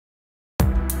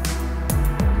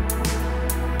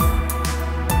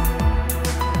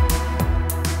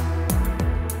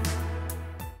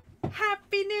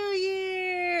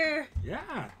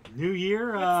New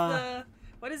Year.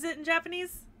 What is it in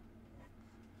Japanese?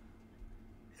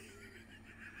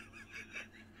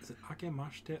 Is it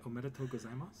Akemashite Omedetou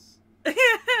Gozaimasu?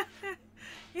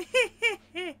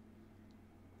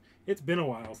 It's been a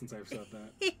while since I've said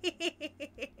that.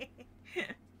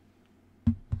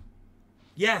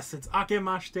 Yes, it's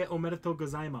Akemashite Omedetou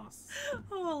Gozaimasu.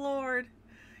 Oh, Lord.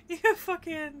 You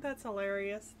fucking... That's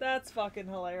hilarious. That's fucking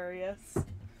hilarious.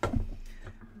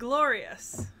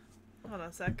 Glorious. Hold on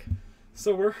a sec.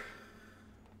 So we're...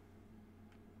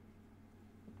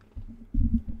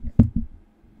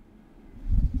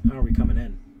 How are we coming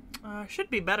in? Should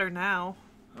be better now.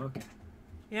 Okay.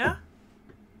 Yeah?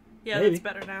 Yeah, Maybe. That's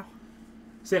better now.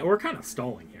 So we're kind of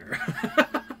stalling here.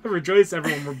 Rejoice,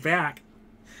 everyone, we're back.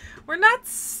 We're not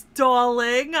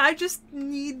stalling. I just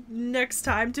need next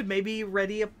time to maybe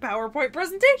ready a PowerPoint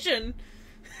presentation.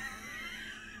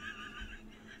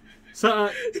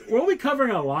 So, we'll be covering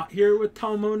a lot here with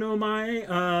Tamamo no Mae.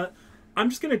 I'm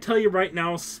just going to tell you right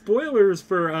now, spoilers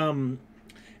for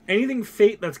anything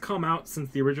Fate that's come out since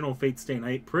the original Fate Stay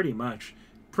Night, pretty much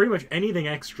anything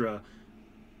extra.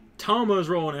 Tamamo's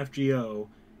role in FGO,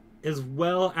 as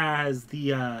well as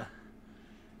the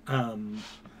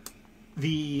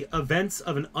events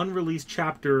of an unreleased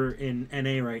chapter in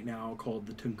NA right now called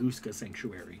the Tunguska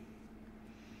Sanctuary.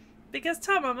 Because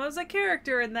Tamamo's a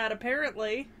character in that,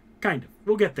 apparently. Kind of.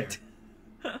 We'll get there.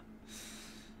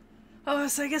 Oh,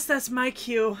 so I guess that's my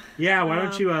cue. Yeah, why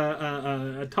don't you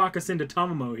talk us into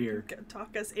Tamamo here?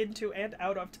 Talk us into and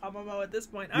out of Tamamo at this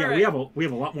point. All right. we have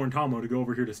a lot more in Tamamo to go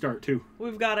over here to start, too.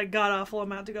 We've got a god-awful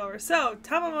amount to go over. So,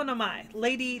 Tamamo no Mae,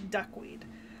 Lady Duckweed.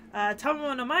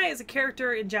 Tamamo no Mae is a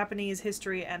character in Japanese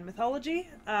history and mythology.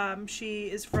 She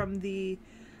is from the...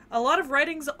 A lot of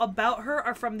writings about her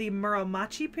are from the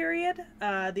Muromachi period,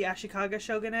 the Ashikaga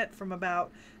shogunate from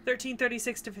about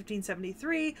 1336 to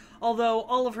 1573, although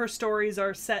all of her stories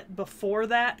are set before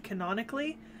that,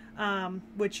 canonically,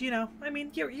 which, you know, I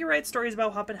mean, you write stories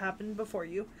about what happened before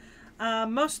you.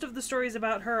 Most of the stories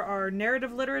about her are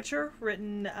narrative literature,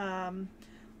 written,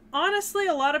 honestly,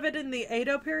 a lot of it in the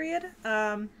Edo period.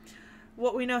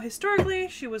 What we know historically,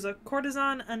 she was a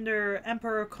courtesan under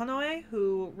Emperor Konoe,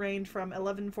 who reigned from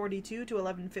 1142 to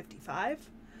 1155.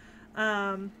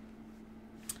 And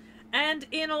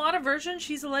in a lot of versions,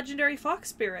 she's a legendary fox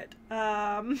spirit,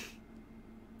 you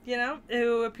know,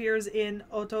 who appears in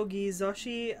Otogi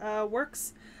Zoshi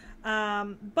works.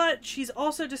 But she's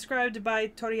also described by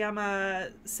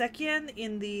Toriyama Sekhie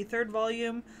in the third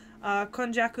volume,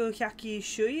 Konjaku Hyaki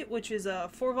Shui, which is a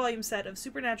 4-volume set of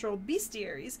supernatural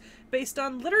bestiaries based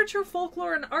on literature,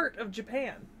 folklore, and art of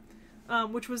Japan,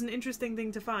 which was an interesting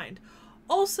thing to find.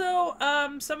 Also,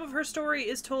 some of her story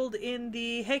is told in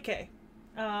the Heike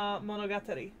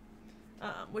Monogatari,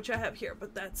 which I have here,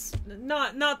 but that's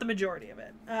not the majority of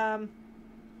it.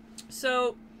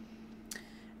 So...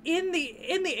 In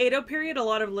the Edo period, a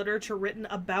lot of literature written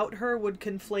about her would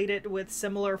conflate it with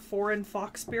similar foreign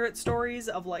fox spirit stories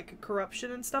of, like,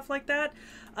 corruption and stuff like that.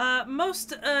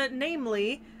 Most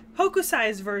namely,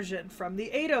 Hokusai's version from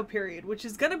the Edo period, which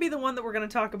is going to be the one that we're going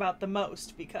to talk about the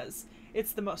most, because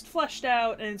it's the most fleshed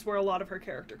out, and it's where a lot of her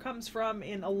character comes from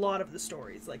in a lot of the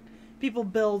stories. Like, people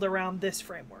build around this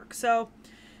framework. So,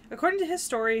 according to his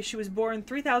story, she was born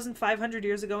 3,500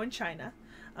 years ago in China.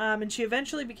 And she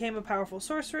eventually became a powerful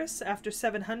sorceress. After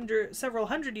several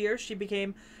hundred years, she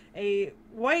became a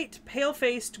white,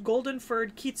 pale-faced,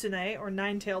 golden-furred kitsune, or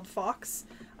nine-tailed fox,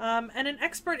 and an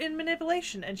expert in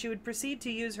manipulation, and she would proceed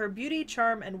to use her beauty,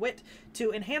 charm, and wit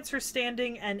to enhance her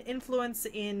standing and influence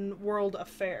in world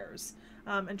affairs,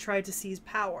 and try to seize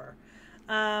power.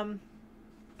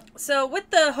 So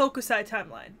with the Hokusai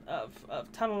timeline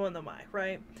of Tamamo no Mae,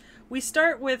 right, we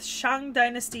start with Shang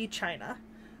Dynasty China.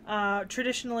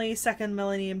 Traditionally 2nd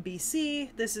millennium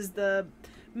BC. This is the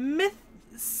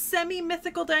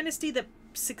semi-mythical dynasty that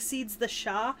succeeds the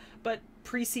Xia, but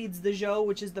precedes the Zhou,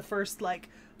 which is the first, like,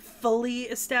 fully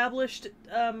established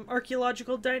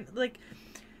archaeological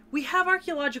we have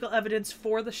archaeological evidence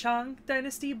for the Shang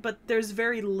dynasty, but there's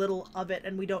very little of it,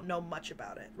 and we don't know much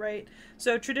about it, right?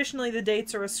 So traditionally the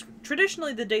dates were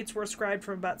ascribed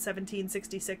from about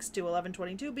 1766 to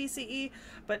 1122 BCE,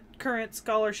 but current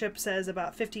scholarship says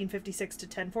about 1556 to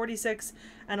 1046,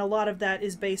 and a lot of that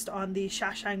is based on the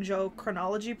Shashangzhou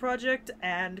chronology project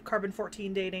and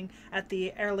carbon-14 dating at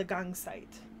the Erlegang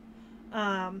site.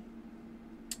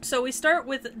 So we start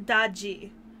with Daji.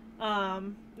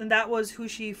 And that was who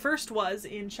she first was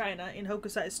in China in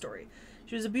Hokusai's story.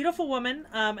 She was a beautiful woman,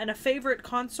 and a favorite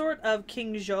consort of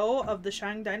King Zhou of the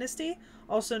Shang dynasty,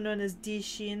 also known as Di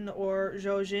Xin or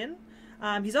Zhou Jin.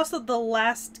 He's also the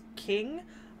last king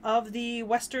of the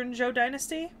Western Zhou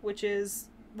dynasty, which is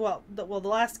the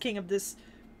last king of this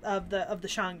of the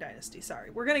Shang dynasty. Sorry,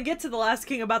 we're gonna get to the last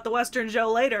king about the Western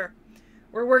Zhou later.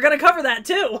 We're gonna cover that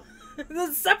too. This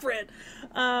is separate.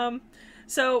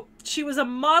 So she was a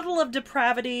model of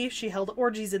depravity. She held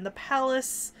orgies in the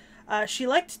palace. She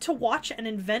liked to watch and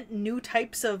invent new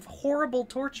types of horrible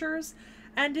tortures.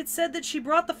 And it's said that she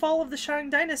brought the fall of the Shang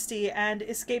dynasty and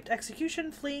escaped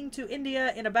execution, fleeing to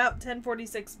India in about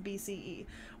 1046 BCE,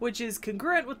 which is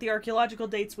congruent with the archaeological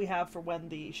dates we have for when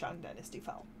the Shang dynasty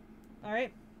fell. All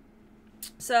right.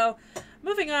 So,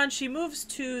 moving on, she moves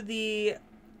to the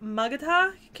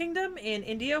Magadha kingdom in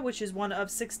India, which is one of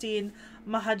 16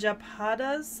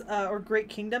 Mahajapadas, or great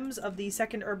kingdoms of the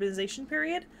second urbanization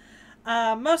period.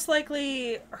 Most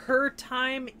likely her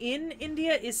time in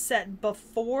India is set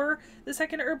before the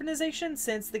second urbanization,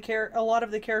 since a lot of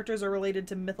the characters are related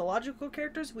to mythological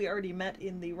characters we already met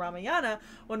in the Ramayana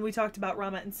when we talked about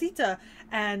Rama and Sita,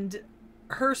 and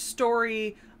her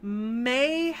story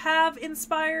may have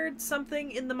inspired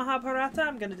something in the Mahabharata.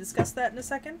 I'm going to discuss that in a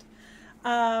second.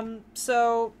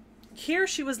 So here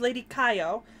she was Lady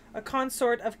Kayo, a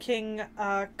consort of King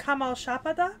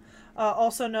Kamal-Shapada,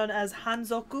 also known as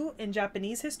Hanzoku in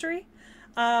Japanese history.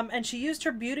 And she used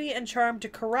her beauty and charm to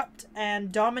corrupt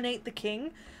and dominate the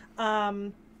king,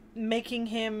 making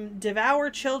him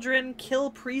devour children, kill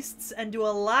priests, and do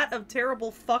a lot of terrible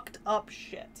fucked up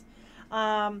shit.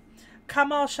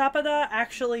 Kamal-Shapada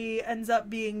actually ends up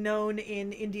being known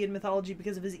in Indian mythology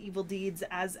because of his evil deeds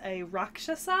as a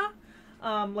Rakshasa,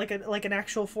 like an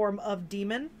actual form of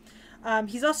demon.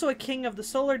 He's also a king of the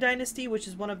Solar Dynasty, which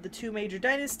is one of the two major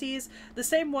dynasties, the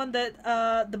same one that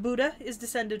the Buddha is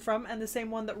descended from, and the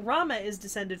same one that Rama is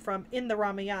descended from in the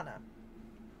Ramayana.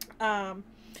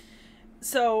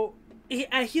 So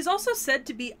he's also said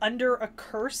to be under a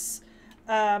curse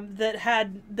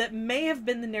that may have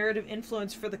been the narrative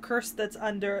influence for the curse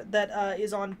that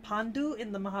is on Pandu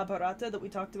in the Mahabharata that we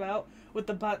talked about with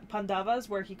the Pandavas,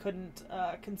 where he couldn't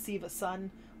conceive a son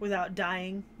without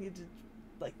dying. He did,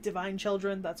 like, divine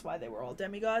children. That's why they were all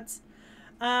demigods.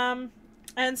 And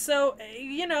so,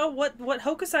 you know, what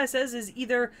Hokusai says is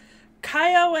either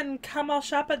Kaio and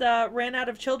Kamal-Shapada ran out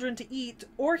of children to eat,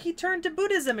 or he turned to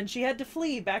Buddhism and she had to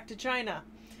flee back to China.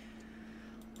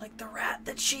 Like the rat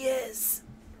that she is.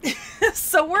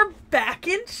 So we're back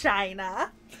in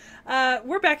China.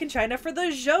 We're back in China for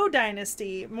the Zhou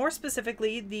dynasty, more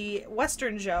specifically the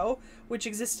Western Zhou, which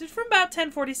existed from about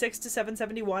 1046 to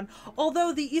 771,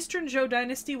 although the Eastern Zhou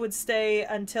dynasty would stay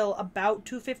until about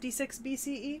 256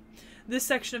 BCE. This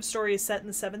section of story is set in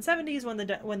the 770s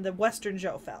when the Western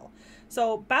Zhou fell.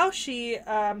 So Baoshi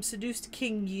seduced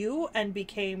King Yu and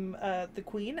became the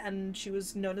queen, and she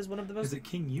was known as one of the most... Is it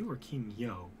King Yu or King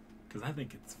Yo? Because I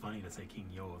think it's funny to say King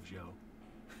Yo of Zhou.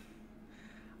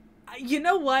 You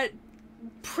know what?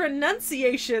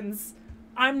 Pronunciations,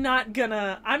 I'm not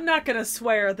gonna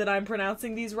swear that I'm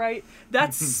pronouncing these right.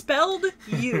 That's spelled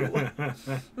you.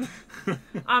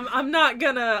 I'm not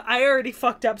gonna, I already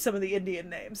fucked up some of the Indian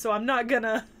names, so I'm not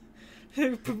gonna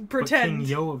pretend. But King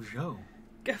Yo of Zhou.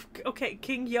 Okay,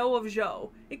 King Yo of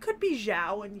Zhou. It could be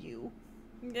Zhao and Yu.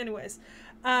 Anyways,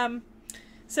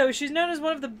 so she's known as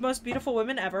one of the most beautiful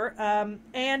women ever,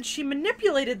 and she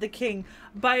manipulated the king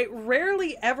by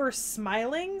rarely ever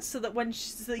smiling, so that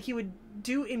so that he would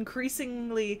do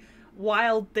increasingly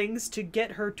wild things to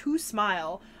get her to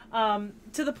smile,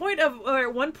 to the point of, or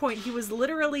at one point, he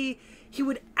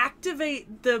would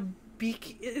activate the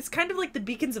it's kind of like the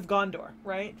beacons of Gondor,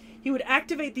 right? He would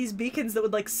activate these beacons that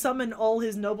would, like, summon all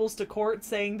his nobles to court,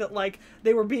 saying that, like,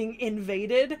 they were being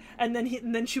invaded, and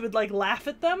then she would, like, laugh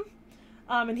at them.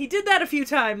 And he did that a few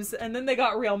times, and then they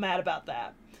got real mad about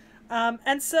that.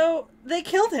 And so they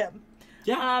killed him.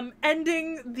 Yeah.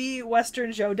 Ending the Western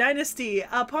Zhou dynasty,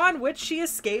 upon which she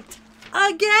escaped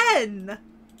again.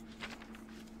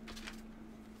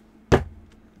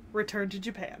 Return to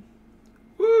Japan.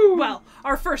 Woo! Well,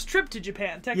 our first trip to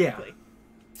Japan, technically.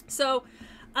 Yeah. So,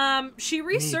 she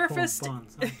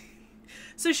resurfaced...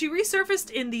 So she resurfaced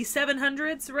in the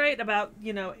 700s, right? About,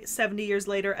 70 years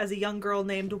later as a young girl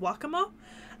named Wakamo,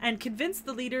 and convinced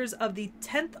the leaders of the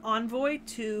 10th envoy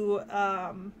to,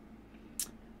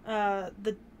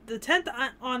 the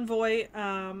 10th envoy,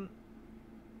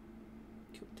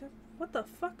 what the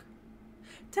fuck?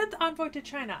 10th envoy to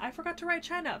China. I forgot to write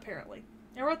China, apparently.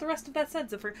 I wrote the rest of that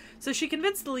sentence. So she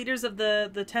convinced the leaders of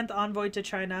the 10th envoy to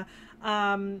China,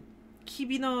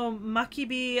 Kibino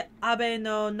Makibi Abe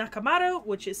no Nakamaru,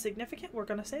 which is significant. We're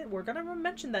gonna say it. We're gonna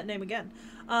mention that name again.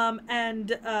 And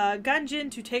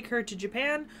Ganjin to take her to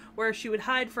Japan, where she would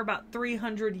hide for about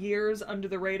 300 years under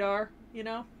the radar,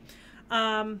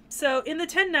 So in the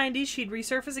 1090s, she'd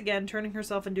resurface again, turning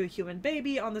herself into a human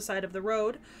baby on the side of the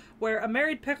road, where a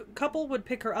married couple would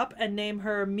pick her up and name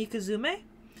her Mikazume.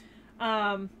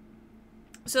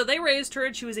 So they raised her,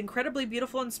 and she was incredibly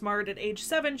beautiful and smart. At age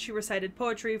 7, she recited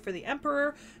poetry for the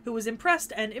emperor, who was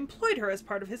impressed and employed her as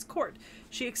part of his court.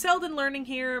 She excelled in learning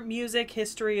here music,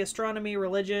 history, astronomy,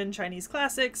 religion, Chinese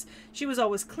classics. She was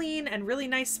always clean and really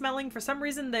nice smelling. For some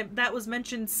reason, that was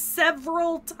mentioned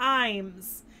several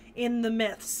times in the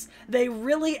myths. They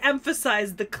really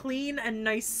emphasized the clean and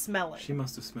nice smelling. She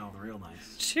must have smelled real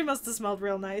nice. She must have smelled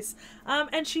real nice.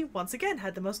 And she, once again,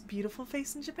 had the most beautiful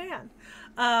face in Japan.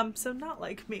 So not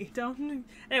like me. Don't...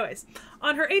 Anyways,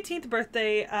 on her 18th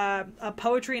birthday, a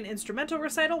poetry and instrumental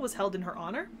recital was held in her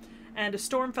honor, and a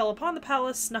storm fell upon the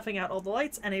palace, snuffing out all the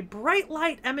lights, and a bright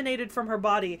light emanated from her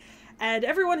body. And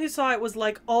everyone who saw it was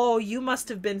like, oh, you must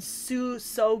have been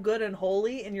so good and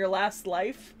holy in your last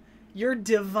life. You're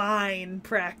divine,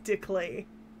 practically.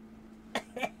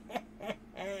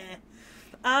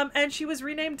 And she was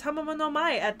renamed Tamamo No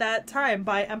Mae at that time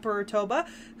by Emperor Toba,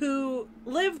 who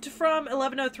lived from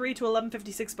 1103 to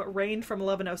 1156 but reigned from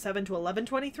 1107 to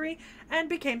 1123 and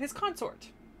became his consort.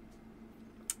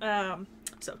 So,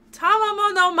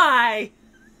 Tamamo No Mae!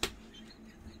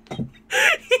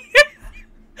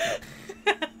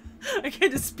 I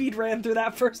kind of speed ran through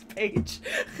that first page.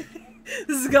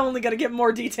 This is only going to get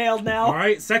more detailed now. All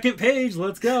right, second page.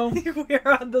 Let's go.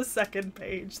 We're on the second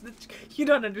page. You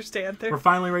don't understand. We're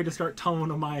finally ready to start Tamamo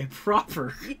no Mae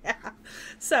proper. Yeah.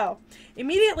 So,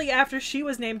 immediately after she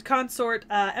was named consort,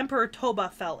 Emperor Toba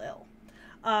fell ill.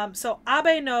 So,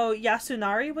 Abe no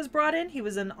Yasunari was brought in. He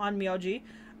was an onmyoji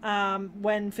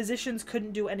when physicians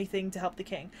couldn't do anything to help the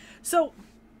king. So,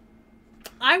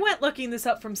 I went looking this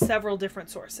up from several different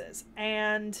sources,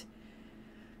 and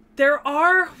there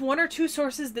are one or two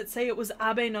sources that say it was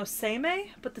Abe no Seimei,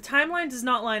 but the timeline does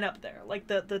not line up there. Like,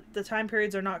 the time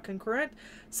periods are not concurrent.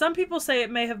 Some people say it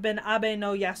may have been Abe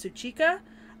no Yasuchika.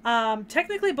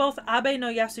 Technically, both Abe no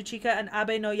Yasuchika and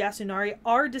Abe no Yasunari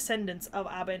are descendants of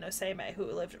Abe no Seimei, who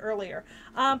lived earlier.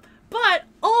 But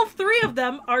all three of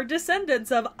them are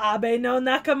descendants of Abe no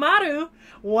Nakamaru,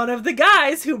 one of the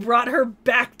guys who brought her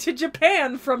back to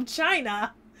Japan from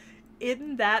China.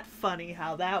 Isn't that funny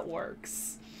how that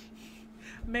works?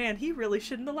 Man, he really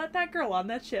shouldn't have let that girl on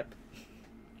that ship.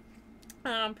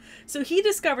 So he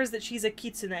discovers that she's a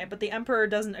kitsune, but the emperor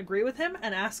doesn't agree with him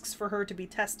and asks for her to be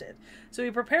tested. So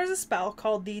he prepares a spell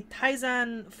called the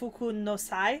Taizan Fuku no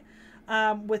Sai,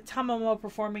 with Tamamo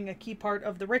performing a key part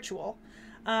of the ritual.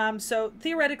 So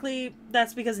theoretically,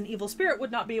 that's because an evil spirit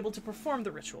would not be able to perform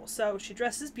the ritual. So she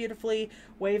dresses beautifully,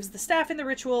 waves the staff in the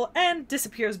ritual, and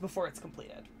disappears before it's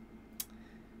completed.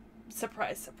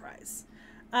 Surprise, surprise.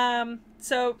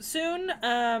 So soon,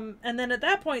 and then at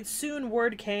that point, soon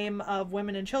word came of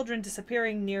women and children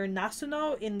disappearing near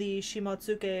Nasuno in the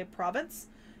Shimotsuke province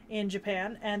in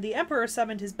Japan, and the emperor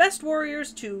summoned his best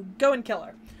warriors to go and kill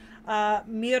her.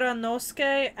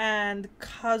 Miranosuke and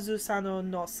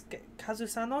Kazusanosuke.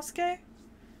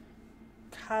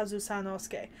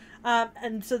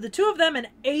 And so the two of them and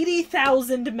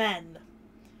 80,000 men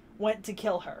went to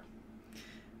kill her.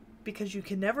 Because you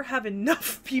can never have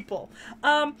enough people.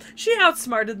 She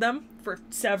outsmarted them for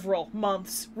several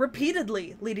months,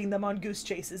 repeatedly leading them on goose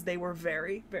chases. They were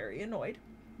very, very annoyed.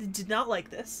 They did not like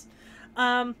this.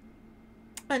 Until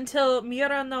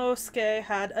Miranosuke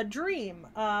had a dream.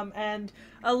 And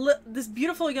this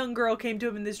beautiful young girl came to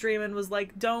him in this dream and was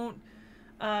like, don't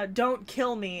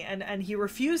kill me. And he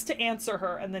refused to answer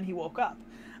her, and then he woke up.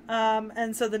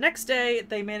 And so the next day,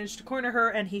 they managed to corner her,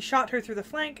 and he shot her through the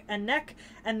flank and neck,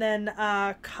 and then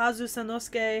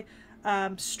Kazusanosuke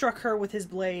struck her with his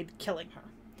blade, killing her.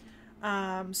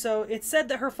 So it's said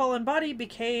that her fallen body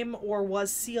became or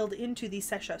was sealed into the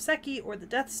Sekhie, or the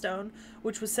Death Stone,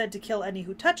 which was said to kill any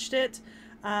who touched it.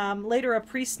 Later, a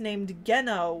priest named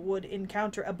Geno would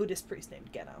encounter a Buddhist priest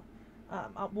named Geno.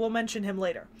 We'll mention him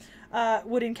later.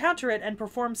 Would encounter it and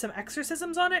perform some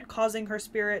exorcisms on it, causing her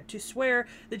spirit to swear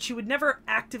that she would never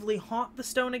actively haunt the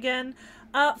stone again.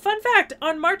 Fun fact,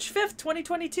 on March 5th,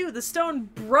 2022, the stone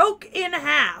broke in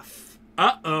half.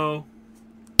 Uh-oh.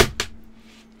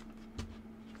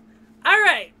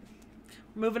 Alright.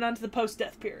 Moving on to the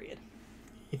post-death period.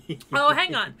 Oh,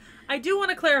 hang on. I do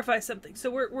want to clarify something.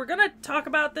 So we're going to talk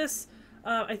about this,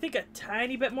 I think, a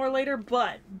tiny bit more later,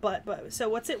 but. So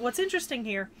what's interesting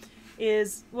here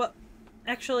is, well,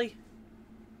 actually,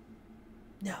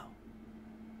 no,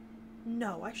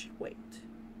 I should wait.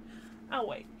 I'll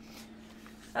wait.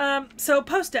 So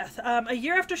post-death, a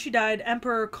year after she died,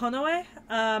 Emperor Konoe,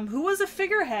 who was a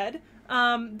figurehead,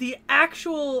 The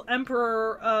actual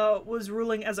emperor was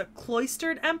ruling as a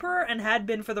cloistered emperor and had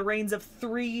been for the reigns of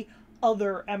 3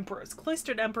 other emperors.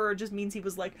 Cloistered emperor just means he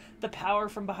was like the power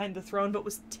from behind the throne, but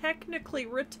was technically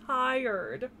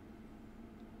retired.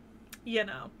 You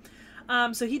know.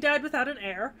 So he died without an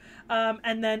heir.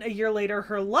 And then a year later,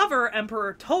 her lover,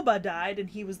 Emperor Toba, died, and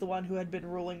he was the one who had been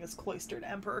ruling as cloistered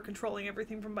emperor, controlling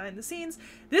everything from behind the scenes.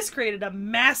 This created a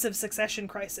massive succession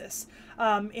crisis,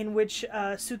 in which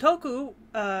Emperor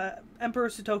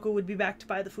Sutoku would be backed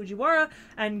by the Fujiwara,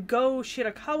 and Go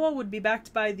Shirakawa would be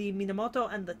backed by the Minamoto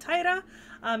and the Taira.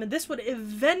 And this would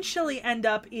eventually end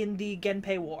up in the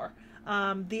Genpei War.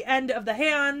 The end of the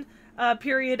Heian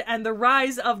period and the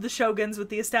rise of the shoguns with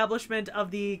the establishment of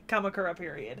the Kamakura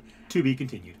period. To be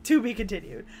continued. To be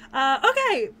continued.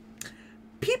 Okay.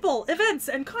 People, events,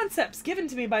 and concepts given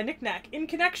to me by Knick-Knack in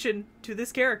connection to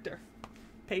this character.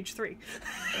 Page 3.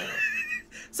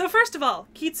 So first of all,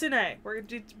 kitsune. We're going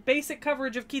to do basic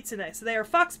coverage of kitsune. So they are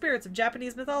fox spirits of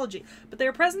Japanese mythology, but they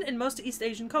are present in most East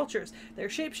Asian cultures. They are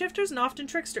shapeshifters and often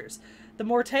tricksters. The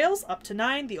more tails, up to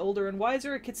 9, the older and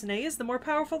wiser a kitsune is, the more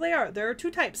powerful they are. There are 2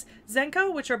 types.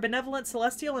 Zenko, which are benevolent,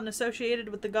 celestial, and associated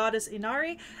with the goddess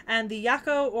Inari, and the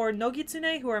Yako or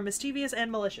Nogitsune, who are mischievous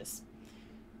and malicious.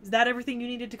 Is that everything you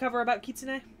needed to cover about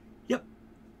kitsune? Yep.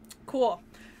 Cool.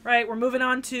 Right, we're moving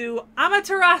on to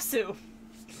Amaterasu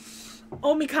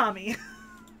Omikami.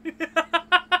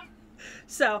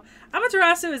 So,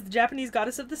 Amaterasu is the Japanese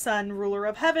goddess of the sun, ruler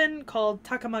of heaven, called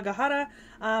Takamagahara,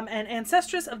 and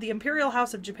ancestress of the imperial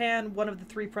house of Japan, one of the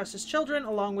 3 precious children,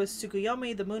 along with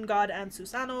Tsukuyomi, the moon god, and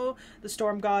Susanoo, the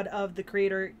storm god of the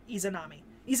creator Izanagi,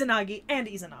 and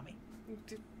Izanami.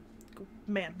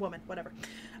 Man, woman, whatever.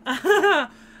 I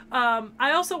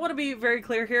also want to be very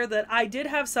clear here that I did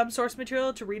have some source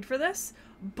material to read for this,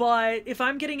 but if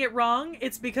I'm getting it wrong,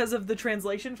 it's because of the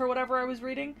translation for whatever I was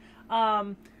reading.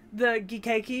 The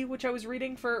Gikeki, which I was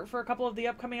reading for a couple of the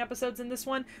upcoming episodes in this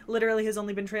one, literally has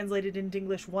only been translated into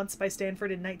English once by Stanford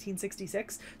in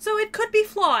 1966, so it could be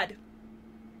flawed.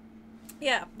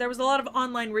 Yeah, there was a lot of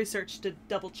online research to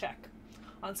double check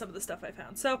on some of the stuff I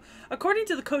found. So, according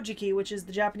to the Kojiki, which is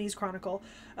the Japanese chronicle,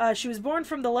 she was born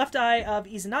from the left eye of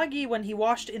Izanagi when he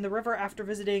washed in the river after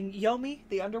visiting Yomi,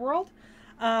 the underworld.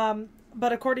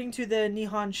 But according to the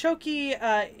Nihon Shoki,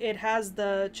 it has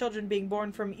the children being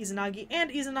born from Izanagi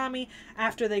and Izanami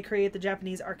after they create the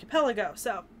Japanese archipelago.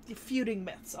 So, feuding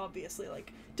myths, obviously.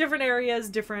 Like, different areas,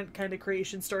 different kind of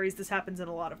creation stories. This happens in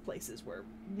a lot of places where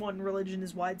one religion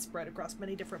is widespread across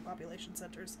many different population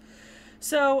centers.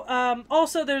 So,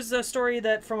 also there's a story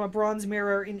that from a bronze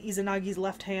mirror in Izanagi's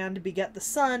left hand beget the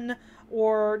sun,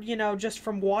 or, you know, just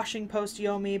from washing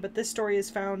post-Yomi, but this story is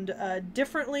found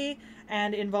differently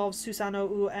and involves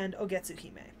Susanoo and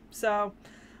Ogetsuhime. So,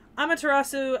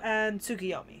 Amaterasu and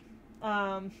Tsukuyomi.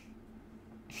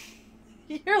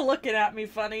 You're looking at me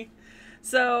funny.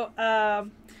 So,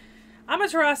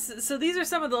 Amaterasu, so these are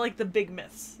some of the, like, the big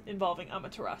myths involving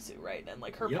Amaterasu, right? And,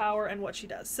 like, her power and what she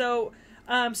does. So,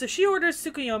 so she orders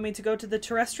Tsukuyomi to go to the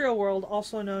terrestrial world,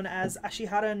 also known as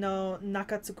Ashihara no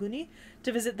Nakatsukuni,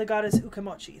 to visit the goddess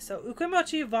Ukemochi. So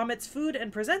Ukemochi vomits food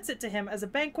and presents it to him as a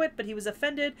banquet, but he was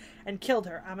offended and killed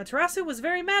her. Amaterasu was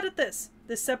very mad at this.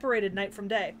 This separated night from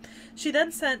day. She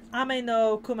then sent Ame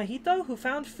no Kumahito, who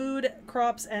found food,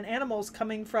 crops, and animals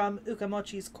coming from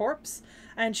Ukemochi's corpse,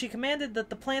 and she commanded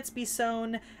that the plants be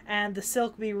sown and the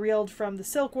silk be reeled from the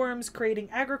silkworms, creating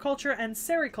agriculture and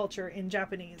sericulture in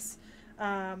Japanese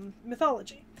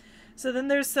mythology. So then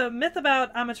there's a myth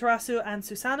about Amaterasu and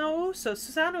Susanoo. So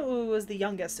Susanoo was the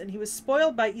youngest, and he was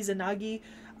spoiled by Izanagi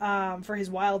for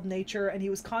his wild nature, and he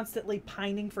was constantly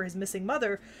pining for his missing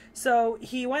mother. So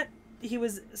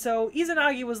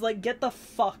Izanagi was like, get the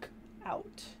fuck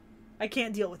out. I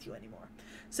can't deal with you anymore.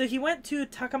 So he went to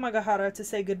Takamagahara to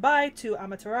say goodbye to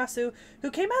Amaterasu,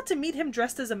 who came out to meet him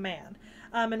dressed as a man.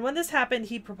 And when this happened,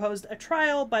 he proposed a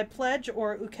trial by pledge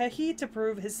or ukehi to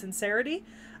prove his sincerity,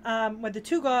 where the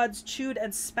 2 gods chewed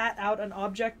and spat out an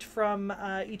object from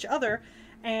each other,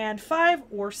 and 5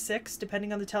 or 6,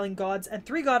 depending on the telling gods, and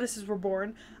 3 goddesses were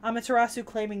born, Amaterasu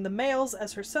claiming the males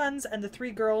as her sons, and the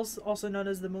 3 girls, also known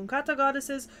as the Moonkata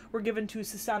goddesses, were given to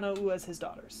Susanoo as his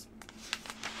daughters.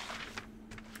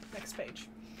 Next page.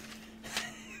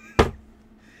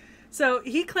 So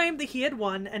he claimed that he had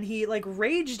won, and he, like,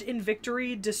 raged in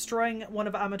victory, destroying one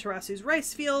of Amaterasu's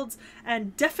rice fields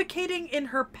and defecating in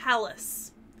her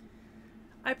palace.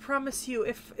 I promise you,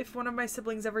 if one of my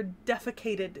siblings ever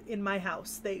defecated in my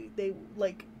house, they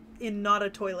like, in not a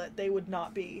toilet, they would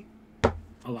not be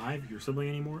alive. Your sibling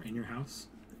anymore in your house?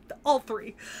 All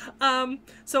three.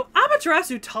 So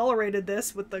Amaterasu tolerated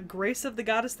this with the grace of the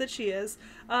goddess that she is.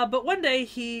 But one day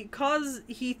he caused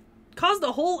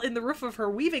a hole in the roof of her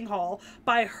weaving hall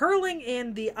by hurling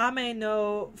in the Ame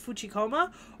no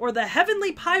Fuchikoma, or the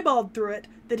heavenly piebald, through it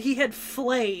that he had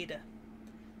flayed.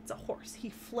 It's a horse. He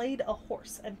flayed a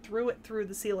horse and threw it through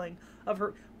the ceiling of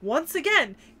her. Once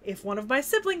again, if one of my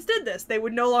siblings did this, they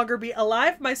would no longer be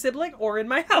alive, my sibling, or in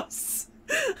my house.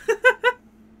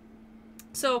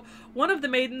 So one of the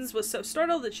maidens was so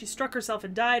startled that she struck herself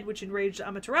and died, which enraged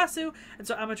Amaterasu, and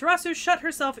so Amaterasu shut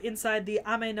herself inside the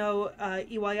Ame no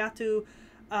Iwayatu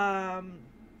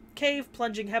cave,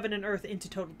 plunging heaven and earth into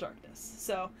total darkness.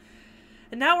 So,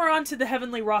 and now we're on to the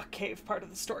heavenly rock cave part of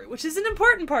the story, which is an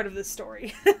important part of this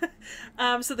story.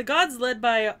 So the gods, led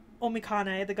by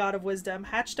Omikane, the god of wisdom,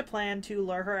 hatched a plan to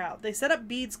lure her out. They set up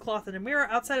beads, cloth, and a mirror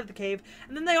outside of the cave,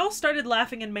 and then they all started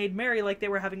laughing and made merry like they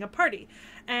were having a party.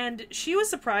 And she was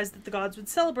surprised that the gods would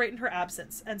celebrate in her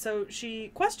absence, and so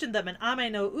she questioned them, and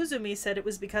Ame no Uzumi said it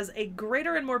was because a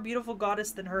greater and more beautiful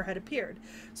goddess than her had appeared.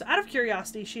 So out of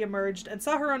curiosity, she emerged and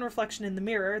saw her own reflection in the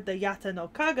mirror, the Yata no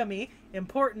Kagami,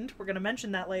 important, we're going to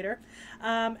mention that later,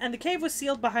 and the cave was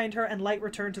sealed behind her and light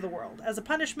returned to the world. As a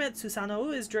punishment,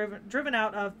 Susanoo is driven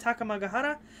out of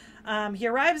Takamagahara. He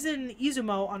arrives in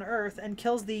Izumo on Earth and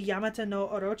kills the Yamata no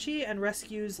Orochi and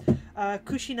rescues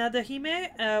Kushinada Hime,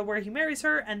 where he marries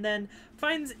her, and then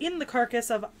finds in the carcass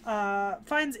of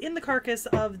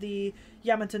the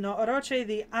Yamata no Orochi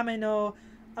the Ame no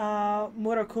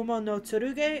Murakumo no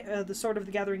Tsuruge, the Sword of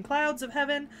the Gathering Clouds of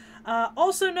Heaven,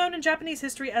 also known in Japanese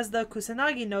history as the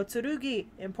Kusanagi no Tsurugi.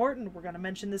 Important, we're going to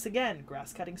mention this again,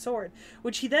 grass-cutting sword,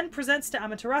 which he then presents to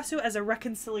Amaterasu as a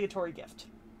reconciliatory gift.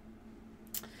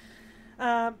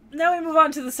 Now we move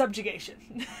on to the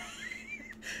subjugation.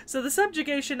 So the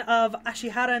subjugation of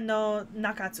Ashihara no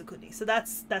Nakatsukuni. So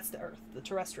that's the Earth, the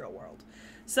terrestrial world.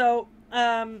 So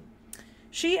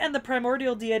she and the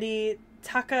primordial deity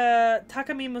Takami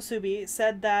Musubi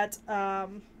said that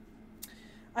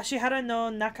Ashihara no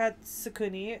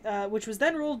Nakatsukuni, which was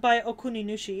then ruled by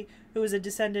Okuninushi, who was a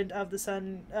descendant of the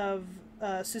son of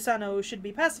Susanoo, should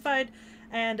be pacified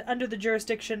and under the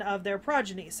jurisdiction of their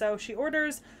progeny. So she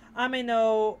orders Ame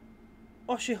no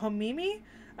Oshihomimi,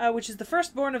 which is the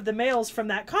firstborn of the males from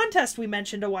that contest we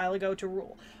mentioned a while ago, to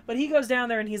rule. But he goes down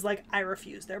there and he's like, I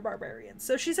refuse, they're barbarians.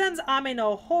 So she sends Ame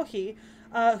no Hohi,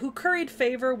 who curried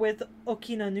favor with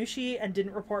Okinanushi and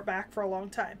didn't report back for a long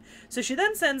time. So she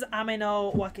then sends Ame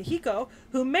no Wakihiko,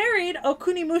 who married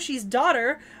Okunimushi's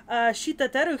daughter,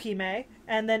 Shitateru Hime,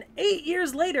 and then 8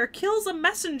 years later kills a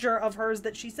messenger of hers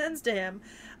that she sends to him,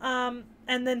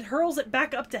 and then hurls it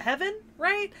back up to heaven,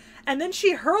 right? And then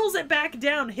she hurls it back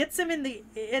down, hits him in the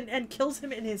and kills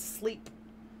him in his sleep.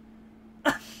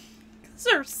 It's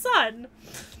her son.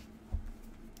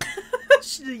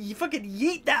 You fucking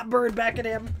yeet that bird back at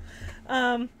him.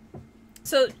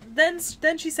 So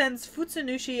then she sends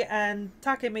Futsunushi and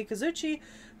Takemikazuchi,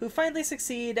 who finally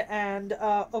succeed, and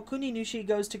Okuninushi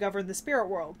goes to govern the spirit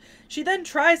world. She then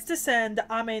tries to send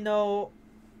Ame no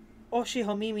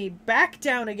Oshihomimi back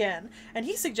down again, and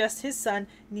he suggests his son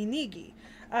Ninigi.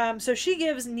 So she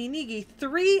gives Ninigi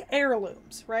 3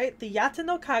 heirlooms, right? The Yata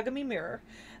no Kagami mirror,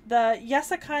 the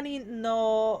Yasakani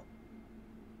no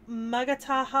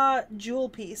Magataha jewel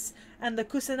piece, and the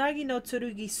Kusanagi no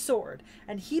Tsurugi sword,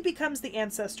 and he becomes the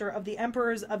ancestor of the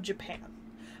emperors of Japan.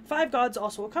 5 gods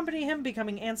also accompany him,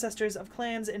 becoming ancestors of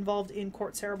clans involved in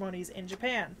court ceremonies in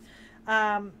Japan.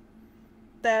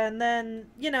 Then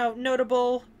you know,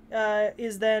 notable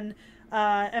is then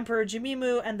Emperor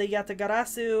Jimimu and the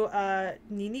Yatagarasu.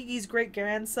 Ninigi's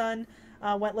great-grandson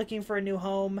went looking for a new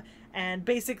home and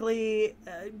basically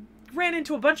ran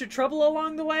into a bunch of trouble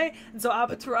along the way, and so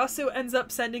Amaterasu ends up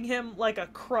sending him like a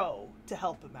crow to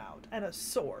help him out, and a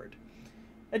sword.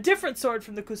 A different sword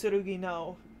from the Kusurugi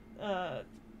no, the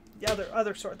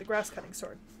other sword, the grass-cutting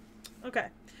sword. Okay.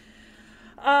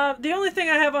 The only thing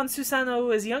I have on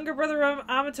Susanoo is younger brother of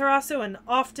Amaterasu, and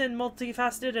often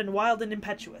multifaceted and wild and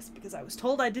impetuous, because I was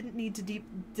told I didn't need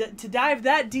to dive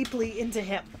that deeply into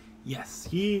him. Yes,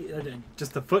 he,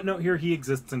 just a footnote here, he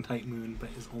exists in Type Moon,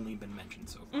 but has only been mentioned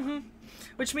so far. Mm-hmm.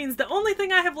 Which means the only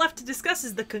thing I have left to discuss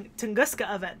is the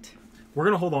Tunguska event. We're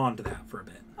going to hold on to that for a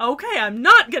bit. Okay, I'm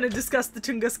not going to discuss the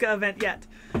Tunguska event yet.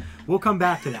 We'll come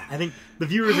back to that. I think the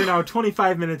viewers are now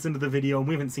 25 minutes into the video, and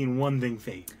we haven't seen one thing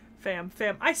Fate. Fam,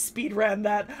 I speed ran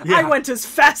that. Yeah. I went as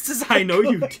fast as I know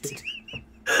could. You did.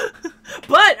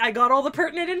 But I got all the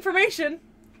pertinent information.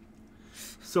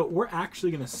 So we're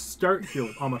actually going to start here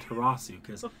with Amaterasu,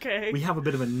 because we have a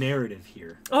bit of a narrative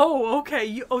here. Oh,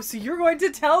 okay. So you're going to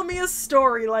tell me a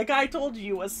story like I told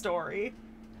you a story.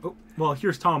 Oh, well,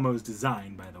 here's Tamo's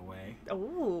design, by the way.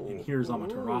 Oh. And here's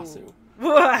Amaterasu.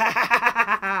 Ooh.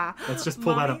 Let's just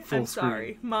pull that up full I'm screen.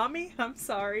 Sorry. Mommy, I'm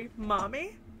sorry.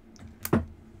 Mommy.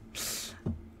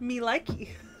 Me likey.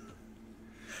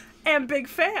 And big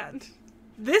fan.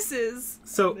 This is...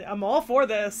 So, I'm all for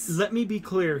this. let me be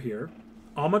clear here.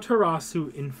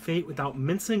 Amaterasu in Fate, without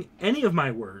mincing any of my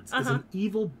words, is an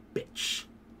evil bitch.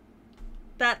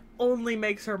 That only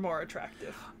makes her more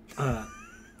attractive.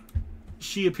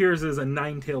 She appears as a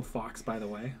 9-tailed fox, by the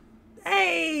way.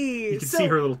 Hey! You can see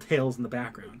her little tails in the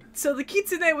background. So the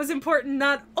kitsune was important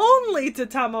not only to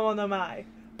Tamamo no Mae,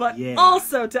 but Yeah.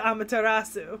 also to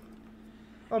Amaterasu.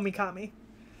 Omikami.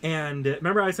 And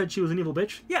remember I said she was an evil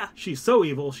bitch? Yeah. She's so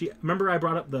evil. Remember I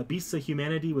brought up the Beasts of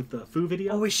Humanity with the Foo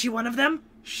video? Oh, is she one of them?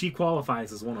 She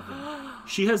qualifies as one of them.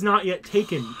 She has not yet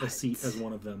taken a seat as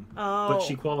one of them. Oh. But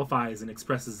she qualifies and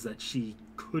expresses that she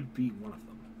could be one of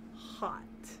them. Hot.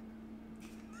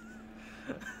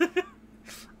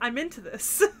 I'm into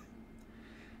this.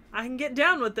 I can get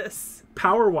down with this.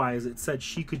 Power-wise, it said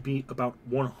she could beat about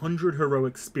 100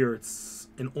 heroic spirits,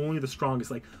 and only the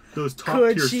strongest, like those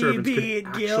top-tier servants, could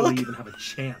actually even have a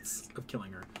chance of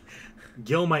killing her.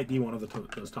 Gil might be one of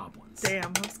those top ones.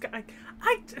 Damn.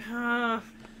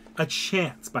 A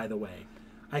chance, by the way.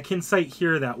 I can cite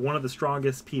here that one of the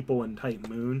strongest people in Type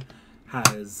Moon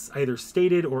has either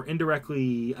stated or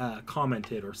indirectly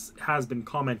commented, or has been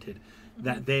commented,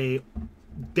 that they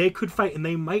could fight and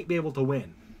they might be able to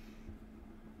win.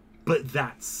 But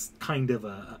that's kind of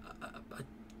a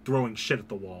throwing shit at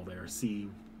the wall there. See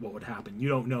what would happen. You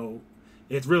don't know.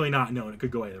 It's really not known. It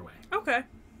could go either way. Okay.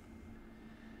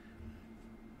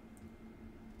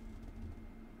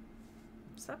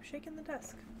 Stop shaking the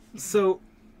desk. So,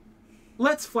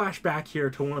 let's flash back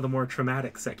here to one of the more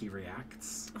traumatic Sekhie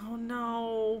reacts. Oh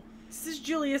no. Is this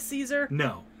Julius Caesar?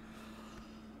 No.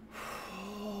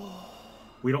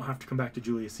 We don't have to come back to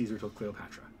Julius Caesar till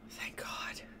Cleopatra. Thank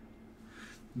God.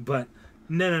 But,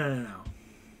 no.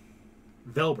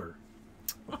 Velber.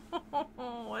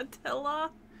 Oh,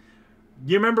 Attila.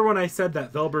 You remember when I said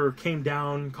that Velber came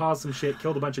down, caused some shit,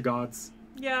 killed a bunch of gods?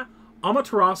 Yeah.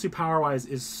 Amaterasu, power-wise,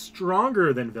 is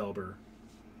stronger than Velber,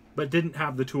 but didn't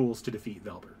have the tools to defeat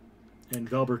Velber. And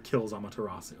Velber kills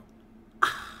Amaterasu.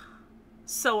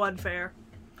 So unfair.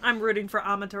 I'm rooting for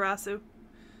Amaterasu.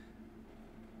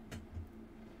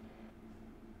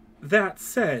 That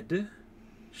said,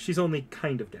 she's only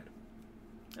kind of dead.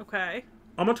 Okay.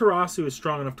 Amaterasu is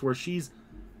strong enough to where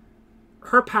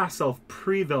her past self,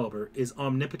 pre-Velber, is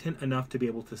omnipotent enough to be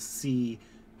able to see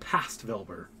past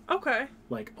Velber. Okay.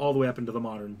 Like, all the way up into the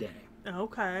modern day.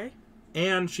 Okay.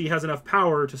 And she has enough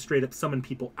power to straight up summon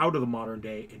people out of the modern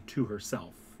day into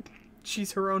herself.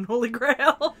 She's her own holy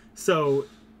grail. So,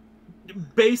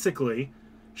 basically,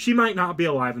 she might not be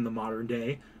alive in the modern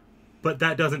day, but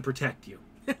that doesn't protect you.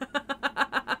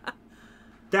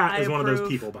 That is one of those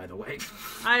people, by the way.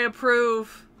 I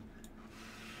approve.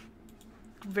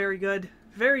 Very good.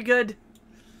 Very good.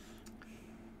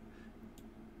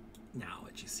 Now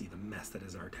let you see the mess that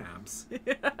is our tabs.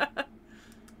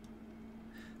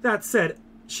 That said,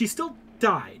 she still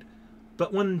died.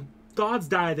 But when gods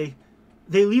die,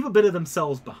 they leave a bit of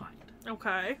themselves behind.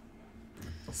 Okay.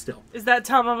 Still. Is that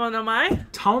Tamamo no Mae?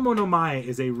 Tamamo no Mae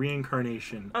is a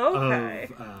reincarnation of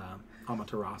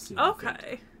Amaterasu.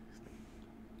 Okay.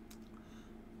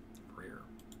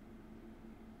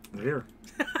 Rare.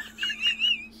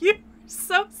 You're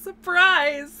so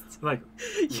surprised. Like,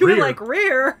 you were like,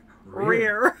 rear.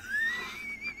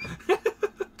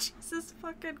 Jesus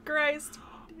fucking Christ,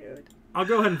 dude. I'll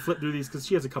go ahead and flip through these because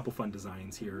she has a couple fun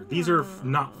designs here. These are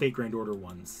not Fate Grand Order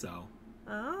ones, so.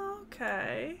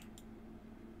 Okay.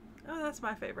 Oh, that's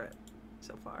my favorite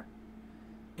so far.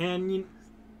 And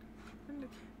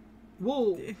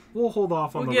we'll hold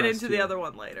off on the rest. We'll get into the other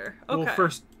one later. Okay. We'll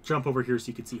first jump over here so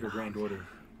you can see her Grand Order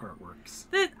artworks.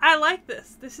 I like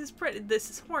this. This is pretty.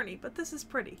 This is horny, but this is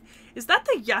pretty. Is that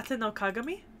the Yate no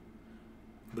Kagami?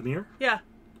 The mirror? Yeah.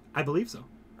 I believe so.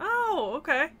 Oh,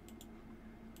 okay.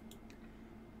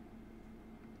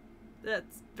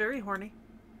 That's very horny.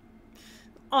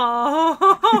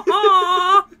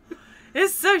 Oh,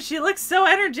 it's so. She looks so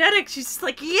energetic. She's just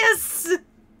like, yes.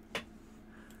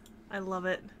 I love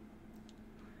it.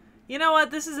 You know what?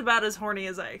 This is about as horny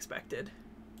as I expected.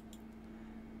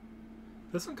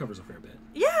 This one covers a fair bit.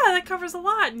 Yeah, that covers a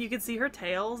lot, and you can see her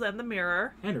tails and the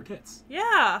mirror and her tits.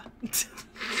 Yeah.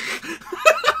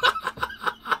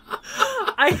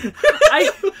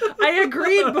 I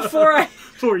agreed before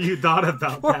you thought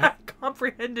about that. I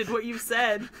comprehended what you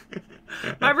said.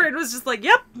 My brain was just like,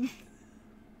 yep.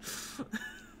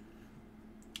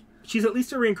 she's at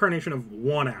least a reincarnation of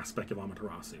one aspect of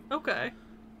Amaterasu. Okay.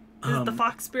 Is it the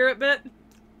fox spirit bit?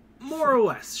 More or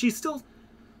less. She's still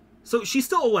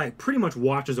like pretty much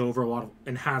watches over a lot of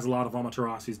and has a lot of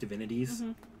Amaterasu's divinities.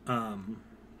 Mm-hmm.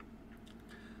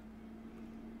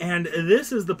 And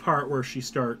this is the part where she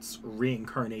starts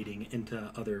incarnating into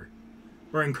other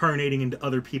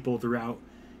people throughout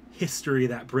history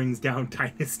that brings down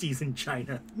dynasties in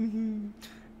China. Mm-hmm.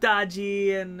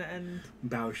 Daji and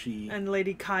Baoshi and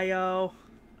Lady Kaio.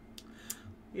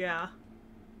 Yeah.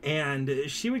 And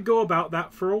she would go about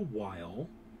that for a while.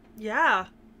 Yeah.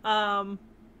 A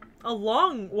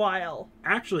long while.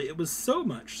 Actually, it was so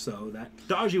much so that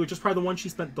Daji, which is probably the one she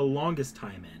spent the longest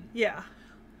time in. Yeah.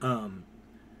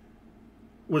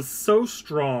 Was so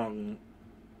strong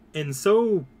and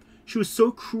she was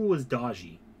so cruel as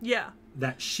Daji. Yeah.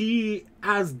 That she,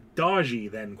 as Daji,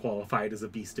 then qualified as a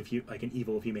beast of like an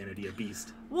evil of humanity, a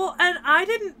beast. Well, and I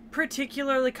didn't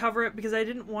particularly cover it because I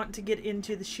didn't want to get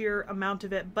into the sheer amount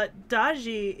of it, but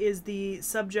Daji is the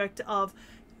subject of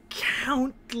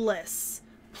countless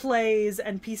plays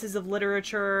and pieces of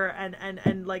literature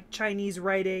and like Chinese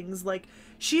writings. Like,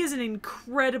 she is an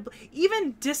incredible,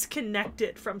 even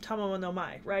disconnected from Tamamo no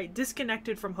Mae, right?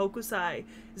 Disconnected from Hokusai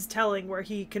is telling where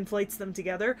he conflates them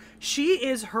together. She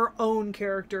is her own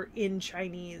character in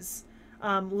Chinese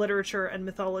literature and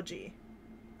mythology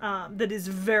that is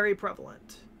very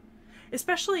prevalent,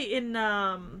 especially in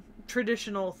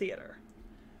traditional theater.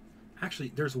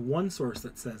 Actually, there's one source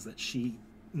that says that she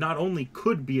not only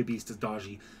could be a beast as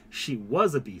Daji, she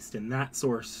was a beast, and that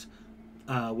source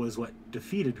was what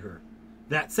defeated her.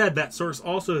 That said, that source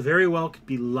also very well could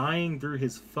be lying through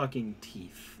his fucking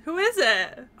teeth. Who is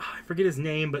it? I forget his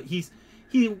name, but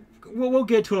we'll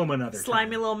get to him another time.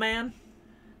 Slimy little man.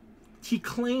 He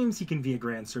claims he can be a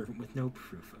grand servant with no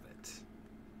proof of it.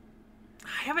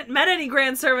 I haven't met any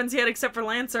grand servants yet except for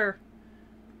Lancer.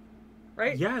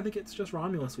 Right? Yeah, I think it's just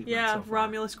Romulus we've met Yeah, so far.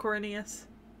 Romulus Corinius.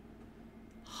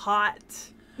 Hot.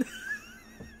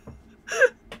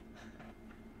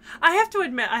 I have to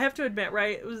admit,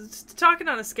 right? It was talking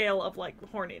on a scale of, like,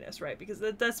 horniness, right? Because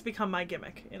that's become my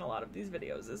gimmick in a lot of these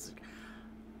videos. Is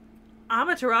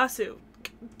Amaterasu,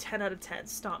 10 out of 10.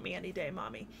 Stomp me any day,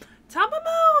 mommy. Tamamo,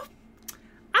 I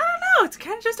don't know. It's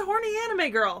kind of just a horny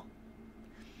anime girl.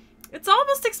 It's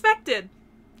almost expected.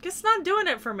 Just not doing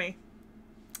it for me.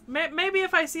 Maybe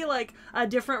if I see, like, a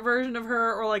different version of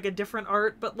her or, like, a different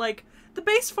art. But, like, the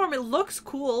base form, it looks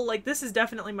cool. Like, this is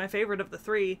definitely my favorite of the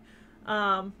three.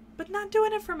 But not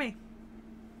doing it for me.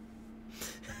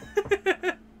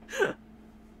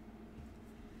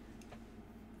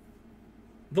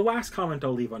 The last comment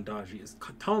I'll leave on Daji is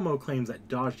Tamamo claims that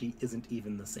Daji isn't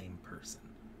even the same person.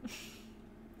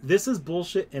 This is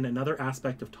bullshit, and another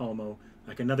aspect of Tamamo,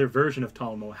 like another version of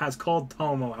Tamamo, has called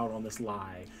Tamamo out on this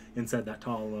lie and said that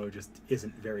Tamamo just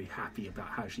isn't very happy about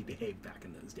how she behaved back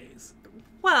in those days.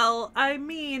 Well, I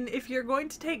mean, if you're going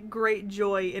to take great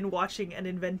joy in watching and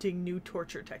inventing new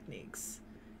torture techniques,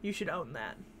 you should own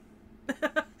that.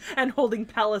 And holding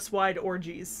palace-wide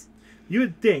orgies. You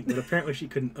would think, but apparently she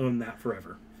couldn't own that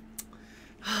forever.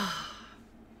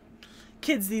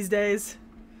 Kids these days.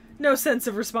 No sense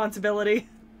of responsibility.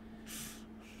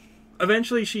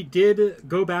 Eventually she did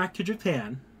go back to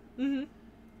Japan. Mm-hmm.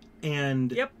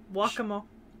 And... Yep, Wakamo.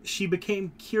 She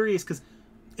became curious because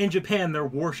in Japan they're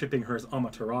worshipping her as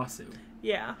Amaterasu.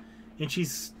 Yeah. And she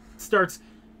starts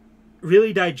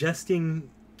really digesting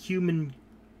human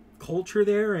culture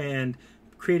there and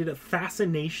created a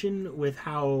fascination with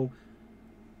how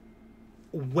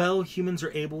well humans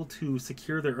are able to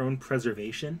secure their own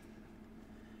preservation.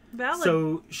 Valid.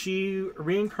 So she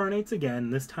reincarnates again,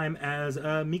 this time as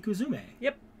Mikuzume.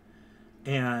 Yep.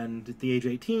 And at the age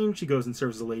of 18, she goes and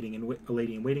serves as a lady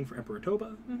in waiting for Emperor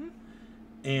Toba. Mm-hmm.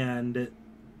 And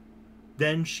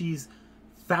then she's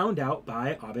found out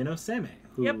by Abe no Seimei,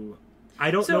 who... Yep. I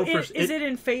don't know for... Is it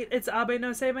in Fate, it's Abe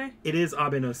no Seimei? It is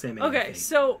Abe no Seimei. Okay,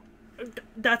 so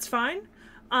that's fine.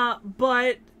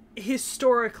 But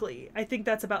historically, I think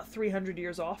that's about 300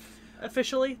 years off,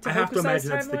 officially. I have to imagine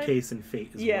that's the timeline. case in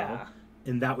Fate as well.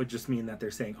 And that would just mean that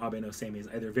they're saying Abe no Seimei is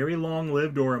either very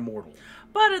long-lived or immortal.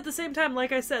 But at the same time,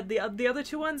 like I said, the other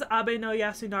two ones, Abe no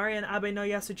Yasunari and Abe no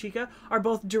Yasuchika, are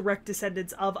both direct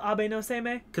descendants of Abe no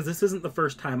Seimei. Because this isn't the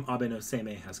first time Abe no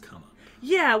Seimei has come up.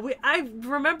 Yeah, I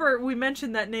remember we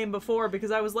mentioned that name before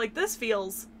because I was like, this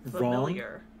feels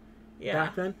familiar. Wrong. Yeah.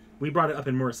 Back then, we brought it up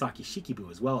in Murasaki Shikibu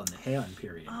as well in the Heian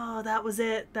period. Oh, that was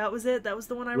it. That was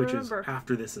the one I remember. Which is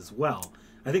after this as well.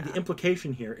 I think the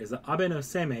implication here is that Abe no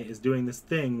Seimei is doing this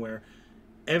thing where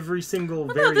every single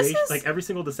variation, like every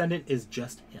single descendant is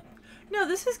just him. No,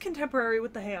 this is contemporary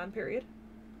with the Heian period.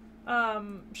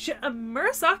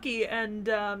 Murasaki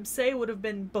and Sei would have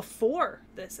been before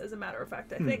this, as a matter of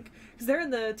fact, I think. Because they're in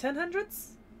the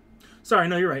 1000s? Sorry,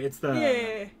 no, you're right. It's the...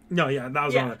 Yeah. No, yeah, that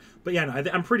was wrong. But yeah, no,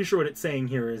 I'm pretty sure what it's saying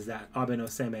here is that Abe no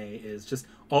Seimei is just...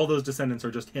 All those descendants are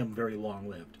just him, very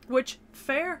long-lived. Which,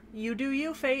 fair. You do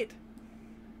you, Fate.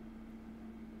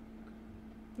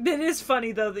 It is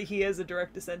funny, though, that he is a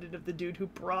direct descendant of the dude who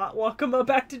brought Wakama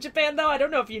back to Japan, though. I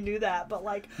don't know if you knew that, but,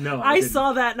 like, no, I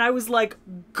saw that and I was like,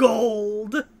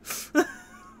 gold!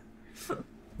 But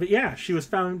yeah, she was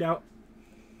found out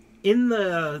in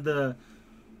the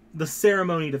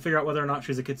ceremony to figure out whether or not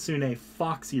she's a kitsune.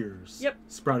 Fox ears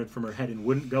sprouted from her head and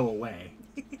wouldn't go away.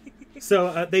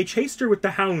 So they chased her with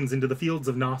the hounds into the fields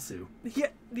of Nasu.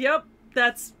 Yep,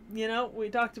 that's, we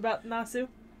talked about Nasu.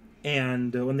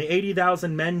 And when the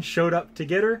 80,000 men showed up to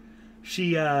get her,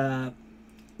 she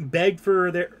begged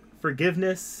for their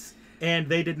forgiveness, and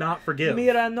they did not forgive.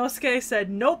 Miranosuke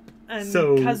said nope, and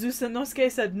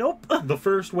Kazusanosuke said nope. The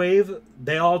first wave,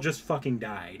 they all just fucking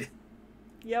died.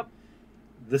 Yep.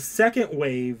 The second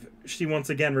wave, she once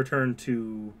again returned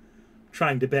to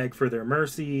trying to beg for their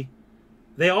mercy.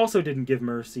 They also didn't give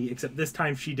mercy, except this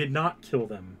time she did not kill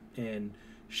them, and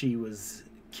she was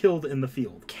killed in the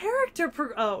field.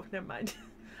 Oh, never mind.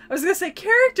 I was gonna say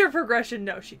character progression.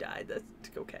 No, she died. That's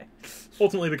okay.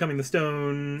 Ultimately becoming the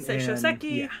stone.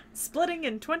 Sekhie, splitting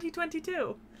in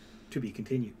 2022. To be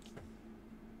continued.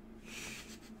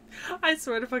 I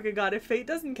swear to fucking God, if Fate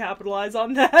doesn't capitalize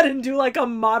on that and do like a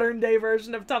modern day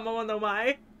version of Tamamo no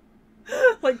Mae,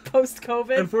 like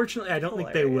post-COVID. Unfortunately, I don't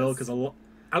think they will, because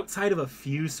outside of a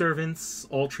few servants,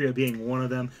 Altria being one of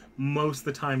them, most of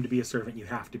the time to be a servant you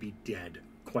have to be dead.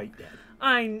 Quite dead.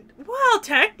 Well,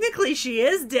 technically she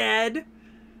is dead.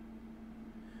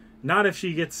 Not if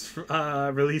she gets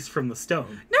released from the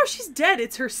stone. No, she's dead.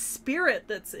 It's her spirit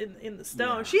that's in the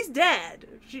stone. Yeah. She's dead.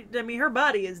 Her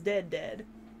body is dead.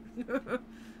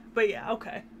 But yeah,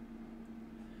 okay.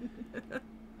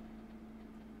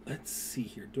 Let's see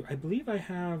here. I believe I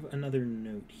have another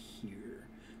note here.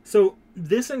 So,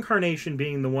 this incarnation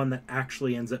being the one that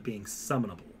actually ends up being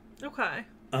summonable. Okay.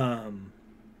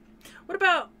 What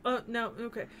about... no,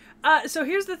 okay. So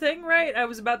here's the thing, right? I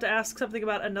was about to ask something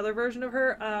about another version of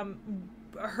her.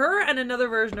 Her and another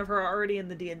version of her are already in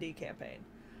the D&D campaign.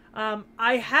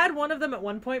 I had one of them at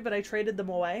one point, but I traded them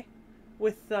away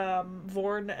with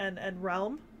Vorn and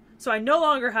Realm. So I no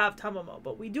longer have Tamamo,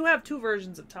 but we do have two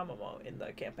versions of Tamamo in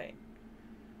the campaign.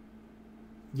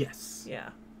 Yes. Yeah.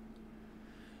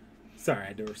 Sorry, I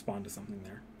had to respond to something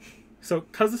there. So,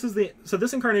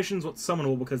 this incarnation is what's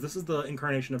summonable, because this is the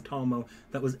incarnation of Tamamo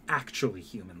that was actually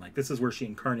human. Like, this is where she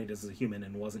incarnated as a human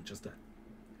and wasn't just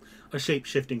a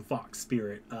shape-shifting fox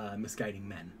spirit misguiding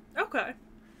men. Okay.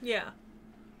 Yeah.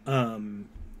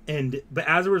 But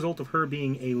as a result of her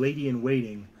being a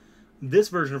lady-in-waiting, this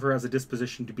version of her has a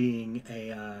disposition to being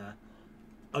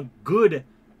a good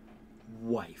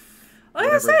wife. Like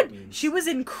I said, she was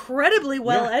incredibly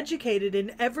well educated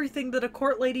in everything that a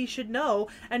court lady should know,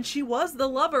 and she was the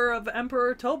lover of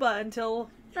Emperor Toba until...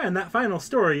 Yeah, in that final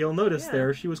story, you'll notice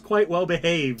there, she was quite well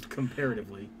behaved,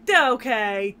 comparatively.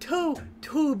 Okay,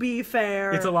 to be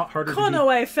fair... It's a lot harder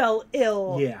Konoe fell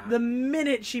ill the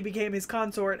minute she became his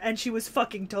consort, and she was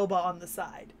fucking Toba on the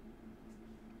side.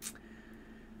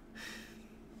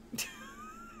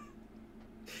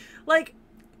 Like...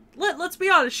 Let's be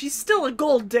honest, she's still a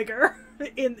gold digger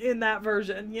in that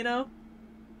version,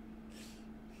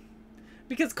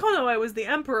 Because Konoe was the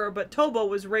emperor, but Toba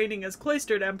was reigning as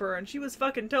cloistered emperor, and she was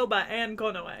fucking Toba and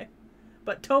Konoe.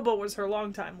 But Toba was her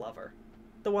longtime lover.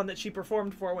 The one that she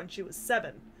performed for when she was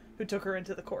 7, who took her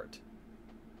into the court.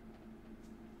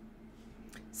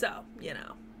 So,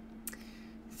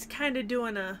 it's kind of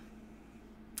doing a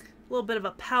little bit of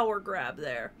a power grab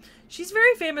there. She's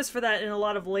very famous for that in a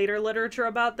lot of later literature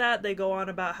about that. They go on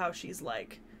about how she's,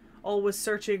 like, always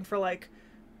searching for, like,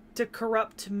 to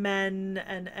corrupt men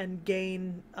and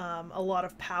gain a lot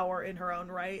of power in her own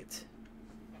right.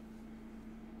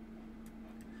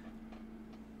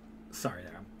 Sorry,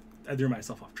 I threw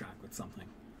myself off track with something.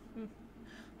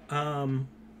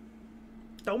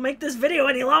 Don't make this video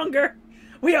any longer!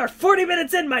 We are 40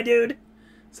 minutes in, my dude!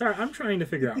 Sorry, I'm trying to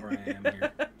figure out where I am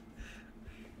here.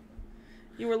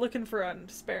 You were looking for a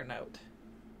spare note.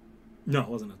 No, it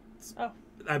wasn't Oh.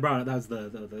 I brought it. That was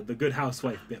the good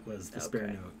housewife bit, was the spare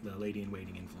note, the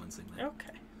lady-in-waiting influencing that.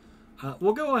 Okay.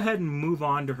 We'll go ahead and move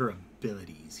on to her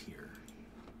abilities here.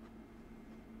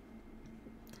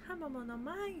 Tamamo no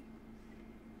Mae.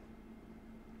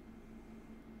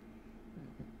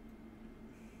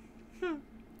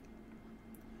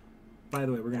 By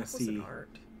the way, we're going to see... That was an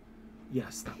art.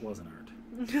 Yes, that was an art.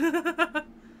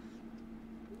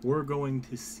 we're going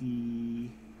to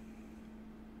see...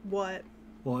 What?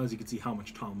 Well, as you can see, how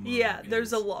much Tamamo Yeah, is.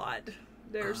 There's a lot.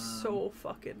 There's so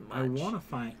fucking much. I want to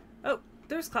find... Oh,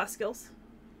 there's class skills.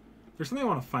 There's something I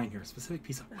want to find here. A specific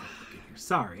piece of artwork in here.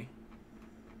 Sorry.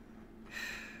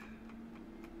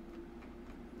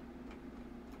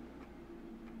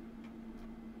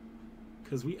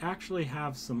 Because we actually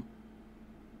have some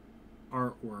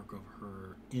artwork of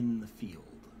her in the field.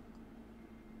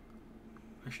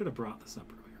 I should have brought this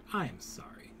up earlier. I am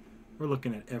sorry. We're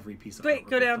looking at every piece of artwork. Wait,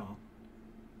 go down.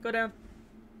 Go down.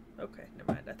 Okay,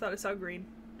 never mind. I thought I saw green.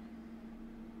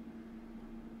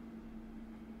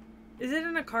 Is it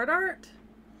in a card art?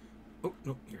 Oh,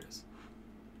 no, here it is.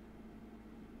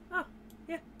 Oh,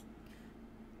 yeah.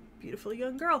 Beautiful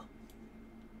young girl.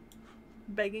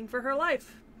 Begging for her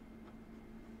life.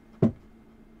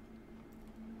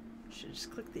 Should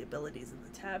just click the abilities in the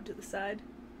tab to the side.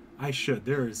 I should.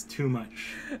 There is too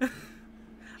much.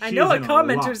 I know a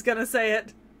commenter's gonna say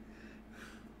it.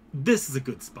 This is a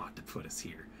good spot to put us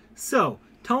here. So,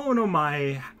 Tamamo no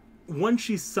Mae, once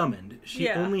she's summoned, she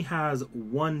only has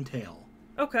one tail.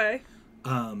 Okay.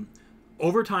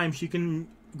 Over time, she can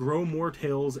grow more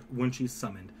tails when she's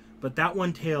summoned, but that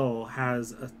one tail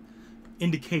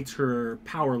indicates her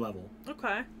power level.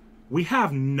 Okay. We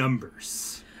have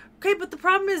numbers. Okay, but the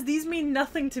problem is these mean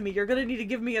nothing to me. You're gonna need to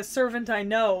give me a servant I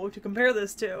know to compare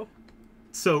this to.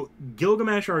 So,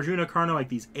 Gilgamesh, Arjuna, Karna, like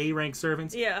these A-rank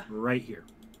servants, right here.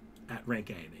 At rank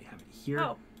A, they have it here.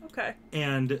 Oh, okay.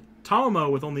 And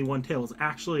Tamamo, with only one tail, is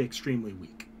actually extremely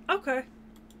weak. Okay.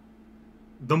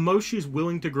 The most she's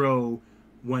willing to grow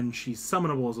when she's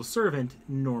summonable as a servant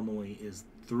normally is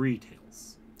 3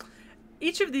 tails.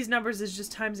 Each of these numbers is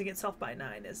just timesing itself by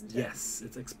 9, isn't it? Yes,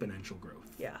 it's exponential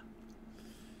growth. Yeah.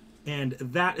 And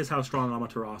that is how strong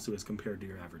Amaterasu is compared to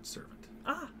your average servant.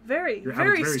 Ah, very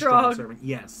very strong. Servant.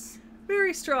 Yes.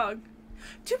 Very strong.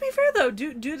 To be fair, though,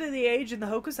 due to the age in the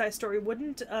Hokusai story,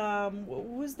 wouldn't, what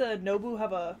was the Nobu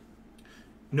have a...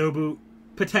 Nobu,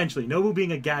 potentially. Nobu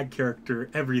being a gag character,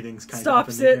 everything's kind of up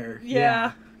in the air.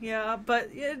 Yeah,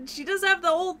 but she does have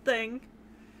the old thing.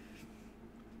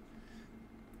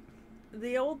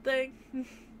 The old thing.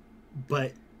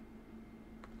 But,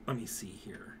 let me see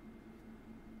here.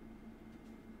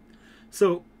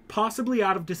 So, possibly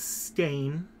out of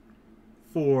disdain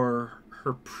for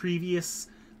her previous,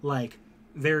 like,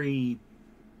 very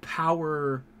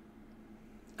power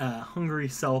hungry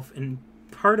self, and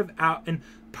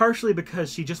partially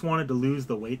because she just wanted to lose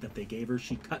the weight that they gave her,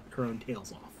 she cut her own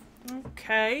tails off.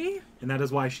 Okay. And that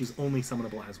is why she's only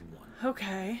summonable as one.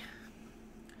 Okay.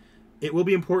 It will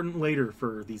be important later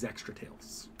for these extra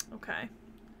tails. Okay.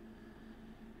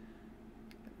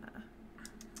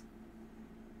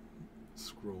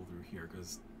 Scroll through here,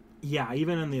 because yeah,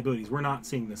 even in the abilities, we're not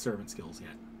seeing the servant skills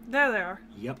yet. There they are.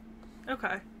 Yep.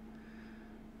 Okay.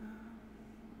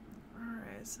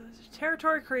 Alright, so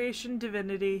territory creation,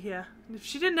 divinity, yeah. If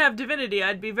she didn't have divinity,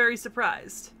 I'd be very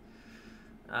surprised.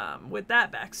 With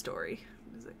that backstory.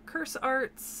 Is it curse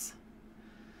arts?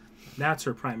 That's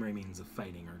her primary means of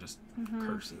fighting, or just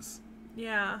curses.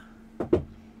 Yeah.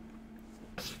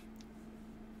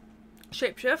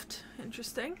 Shapeshift,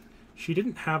 interesting. She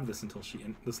didn't have this until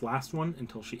this last one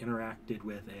until she interacted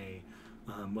with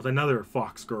with another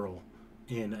fox girl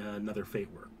in another Fate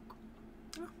work.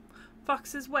 Oh,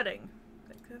 Fox's wedding.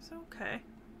 That's okay.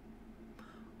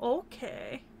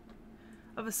 Okay.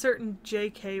 Of a certain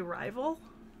JK rival.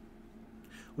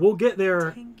 We'll get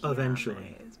there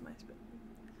eventually.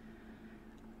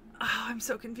 Oh, I'm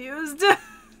so confused.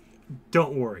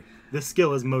 Don't worry. This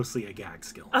skill is mostly a gag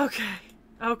skill. Okay.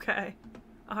 Okay.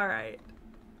 All right.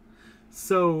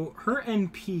 So her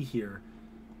NP here,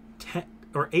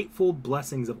 8-fold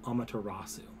blessings of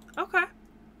Amaterasu. Okay.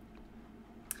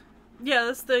 Yeah,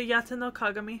 that's the Yata no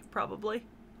Kagami, probably.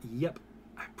 Yep.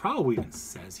 It probably even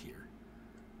says here.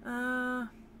 That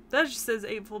just says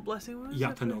 8-fold blessing.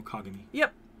 Yata no Kagami.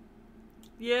 Yep.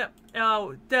 Yep.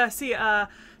 Oh, see, Taka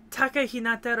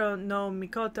Hinatero no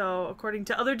Mikoto, according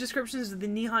to other descriptions of the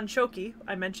Nihon Shoki,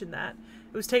 I mentioned that.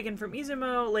 It was taken from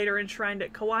Izumo, later enshrined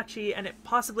at Kawachi, and it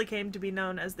possibly came to be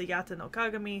known as the Yata no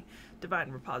Kagami,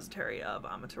 divine repository of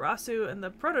Amaterasu, and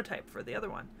the prototype for the other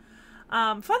one.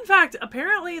 Fun fact,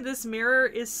 apparently this mirror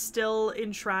is still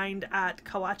enshrined at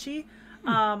Kawachi,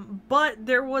 but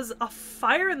there was a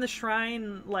fire in the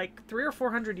shrine like 300 or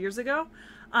 400 years ago,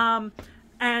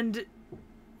 and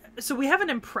so we have an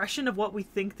impression of what we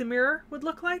think the mirror would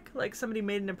look like somebody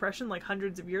made an impression like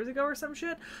hundreds of years ago or some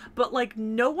shit, but like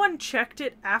no one checked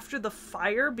it after the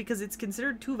fire because it's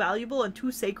considered too valuable and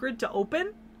too sacred to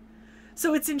open,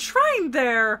 so it's enshrined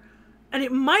there And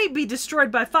it might be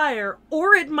destroyed by fire,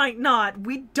 or it might not.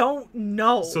 We don't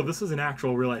know. So this is an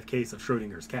actual real-life case of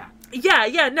Schrodinger's cat.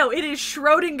 Yeah, no, it is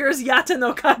Schrodinger's Yata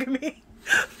no Kagami.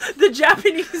 The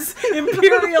Japanese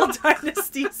Imperial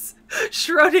Dynasty's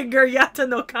Schrodinger Yata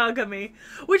no Kagami.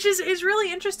 Which is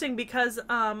really interesting because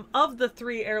of the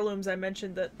 3 heirlooms I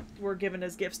mentioned that were given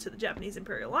as gifts to the Japanese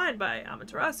Imperial line by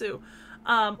Amaterasu,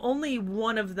 only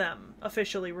one of them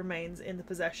officially remains in the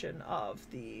possession of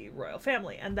the royal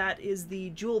family, and that is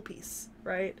the jewel piece,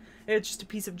 right? It's just a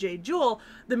piece of jade jewel.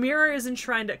 The mirror is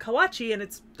enshrined at Kawachi, and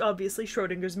it's obviously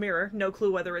Schrodinger's mirror. No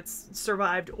clue whether it's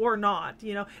survived or not,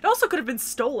 you know. It also could have been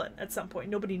stolen at some point.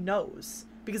 Nobody knows,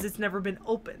 because it's never been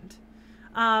opened.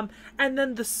 And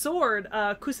then the sword,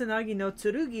 Kusanagi no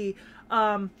Tsurugi,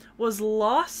 was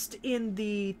lost in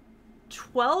the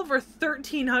 12 or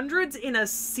 1300s in a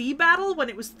sea battle when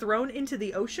it was thrown into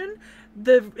the ocean.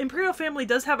 The Imperial family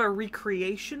does have a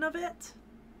recreation of it,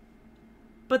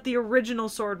 but the original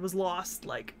sword was lost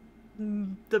like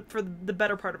for the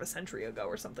better part of a century ago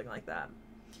or something like that.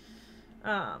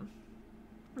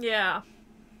 Yeah.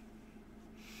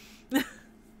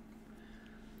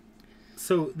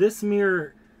 So this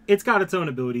mirror, it's got its own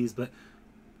abilities, but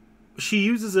she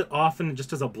uses it often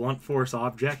just as a blunt force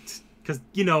object. Because,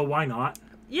 you know, why not?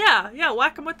 Yeah,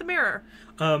 whack him with the mirror.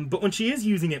 But when she is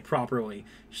using it properly,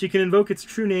 she can invoke its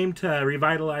true name to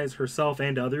revitalize herself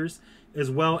and others, as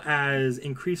well as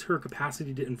increase her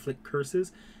capacity to inflict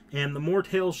curses. And the more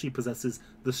tails she possesses,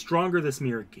 the stronger this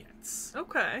mirror gets.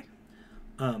 Okay.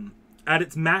 At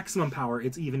its maximum power,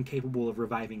 it's even capable of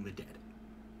reviving the dead.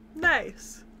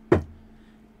 Nice.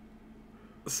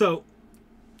 So...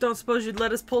 Don't suppose you'd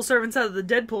let us pull servants out of the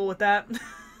Deadpool with that.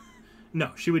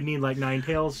 No, she would need like 9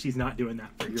 tails. She's not doing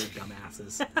that for your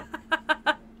dumbasses.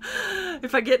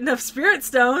 If I get enough spirit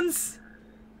stones.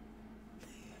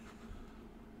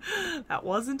 That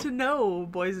wasn't a no,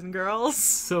 boys and girls.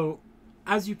 So,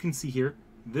 as you can see here,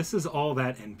 this is all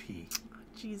that NP.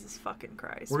 Jesus fucking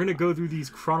Christ. We're going to go through these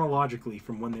chronologically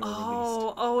from when they were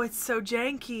released. Oh, it's so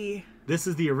janky. This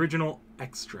is the original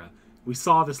extra. We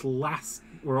saw this last...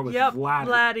 Where it was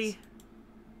Vladdy.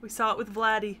 We saw it with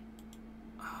Vladdy.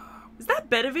 Is that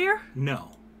Bedivere? No.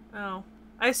 Oh.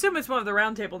 I assume it's one of the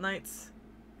Round Table Knights.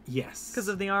 Yes. Because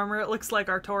of the armor. It looks like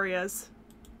Artorias.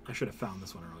 I should have found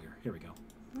this one earlier. Here we go.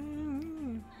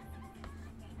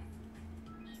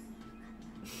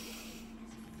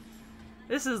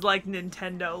 This is like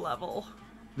Nintendo level.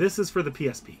 This is for the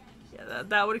PSP. Yeah,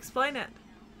 that would explain it.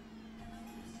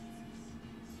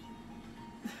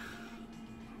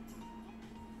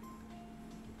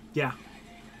 Yeah.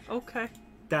 Okay.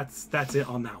 That's it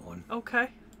on that one. Okay.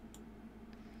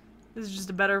 This is just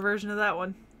a better version of that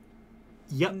one.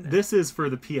 Yep, this is for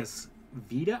the PS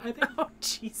Vita, I think. Oh,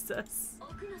 Jesus.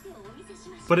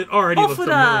 But it already looks a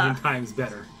Ofuda! million times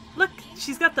better. Look,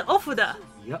 she's got the Ofuda.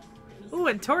 Yep. Ooh,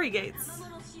 and Torii Gates.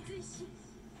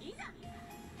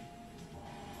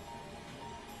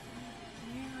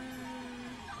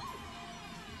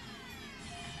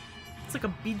 It's like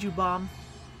a Biju bomb.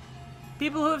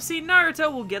 People who have seen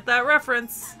Naruto will get that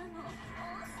reference.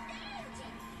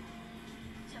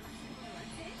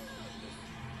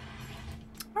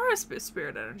 Or a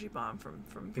spirit energy bomb from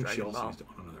I think she Dragon also Ball. used it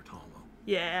on another Tamamo.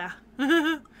 Yeah.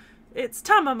 It's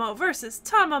Tamamo versus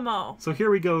Tamamo. So here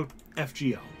we go,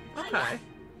 FGO. Okay.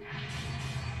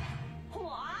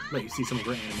 Let you see some of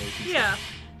her animations. Yeah.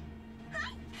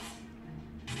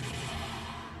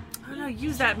 Oh no,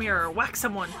 use that mirror. Whack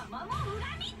someone.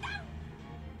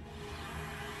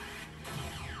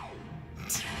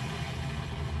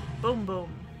 Boom, boom.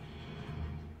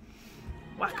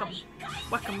 Whack 'em.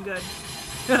 Whack 'em good.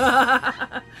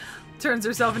 Turns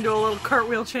herself into a little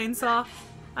cartwheel chainsaw.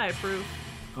 I approve.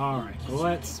 Alright,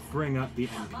 let's bring up the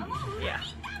MP. Yeah.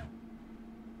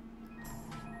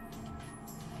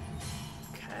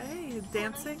 Okay,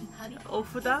 dancing.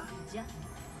 Ofuda.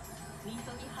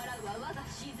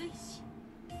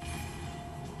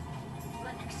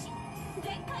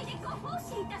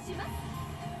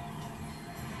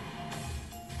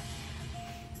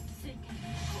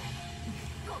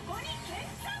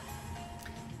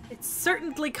 It's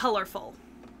certainly colorful.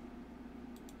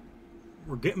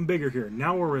 We're getting bigger here.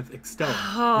 Now we're with Extella.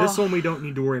 Oh. This one we don't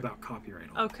need to worry about copyright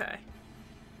on. Okay.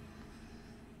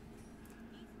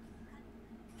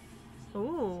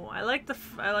 Ooh, I like the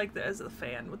as a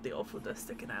fan with the Ofuda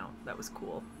sticking out. That was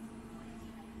cool.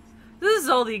 This is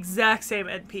all the exact same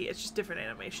NP. It's just different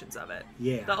animations of it.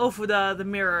 Yeah. The Ofuda, the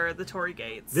mirror, the Torii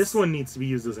Gates. This one needs to be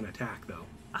used as an attack, though.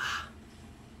 Ah.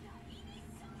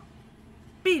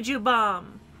 Biju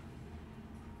bomb.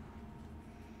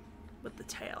 With the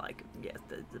tail, I could get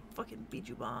the fucking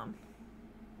Biju bomb.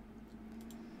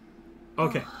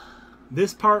 Okay.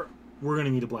 This part, we're going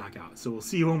to need a blackout. So we'll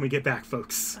see you when we get back,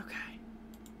 folks. Okay.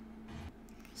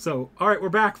 So, alright, we're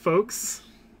back, folks.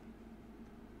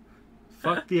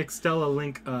 Fuck the Extella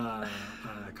link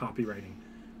copywriting.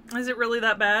 Is it really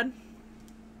that bad?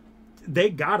 They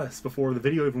got us before the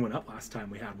video even went up last time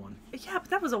we had one. Yeah, but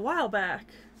that was a while back.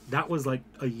 That was like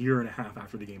a year and a half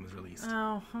after the game was released.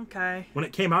 Oh, okay. When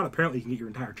it came out, apparently you can get your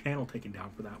entire channel taken down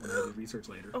for that when I did research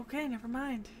later. Okay, never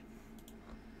mind.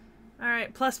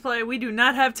 Alright, Plus Play, we do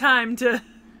not have time to...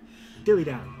 Dilly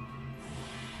dally.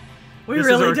 We This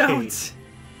really is arcade. don't.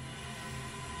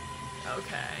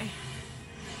 Okay.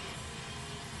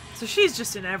 So she's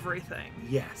just in everything.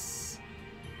 Yes.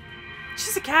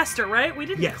 She's a caster, right? We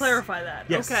didn't clarify that.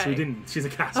 Yes, okay. we didn't. She's a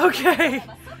caster. Okay.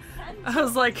 I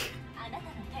was like,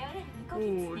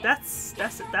 ooh, that's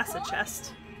a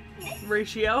chest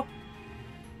ratio.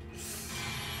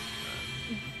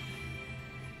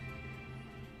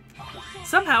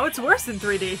 Somehow it's worse in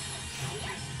 3D.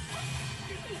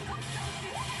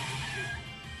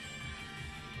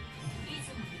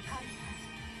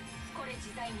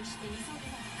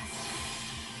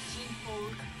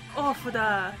 Off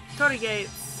the Torii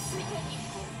gates.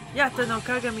 Yata no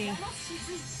Kagami.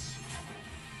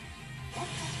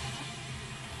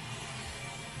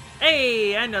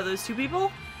 Hey, I know those two people.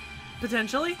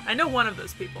 Potentially. I know one of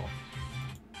those people.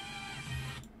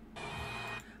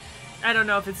 I don't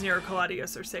know if it's near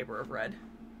Caladius or Saber of Red.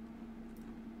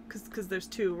 Because there's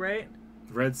two, right?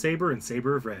 Red Saber and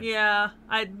Saber of Red. Yeah,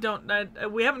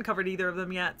 we haven't covered either of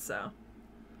them yet, so.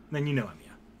 Then you know him,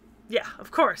 yeah. Yeah,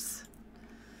 of course.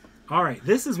 Alright,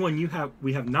 this is one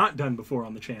we have not done before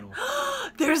on the channel.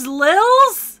 There's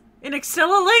Lils in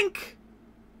Extella Link.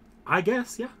 I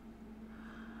guess, yeah.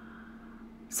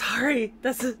 Sorry,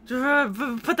 that's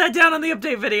put that down on the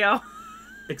update video.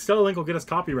 Extella Link will get us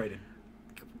copyrighted.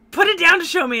 Put it down to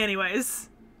show me anyways.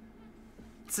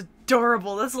 It's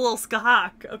adorable. That's a little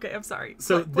skahak. Okay, I'm sorry.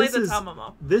 So play the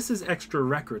Tamamo. This is Extra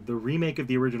Record, the remake of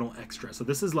the original Extra. So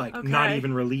this is like not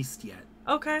even released yet.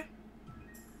 Okay.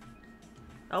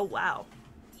 Oh wow.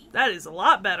 That is a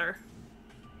lot better.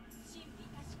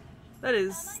 That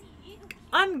is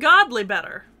ungodly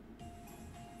better.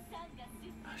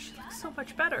 Oh, she looks so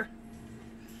much better.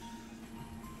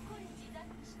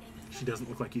 She doesn't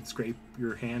look like you'd scrape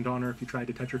your hand on her if you tried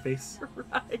to touch her face.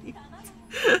 Right.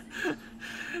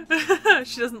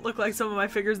 She doesn't look like some of my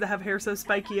figures that have hair so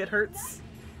spiky it hurts.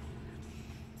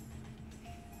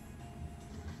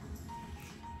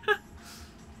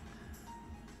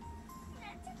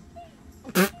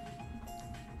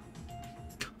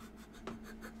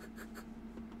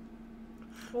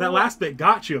 That last bit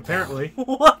got you, apparently.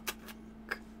 What the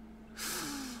fuck?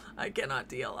 I cannot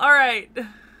deal. Alright.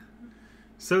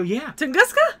 So, yeah.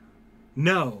 Tunguska?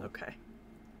 No. Okay.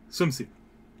 Swimsuit.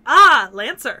 Ah,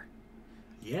 Lancer.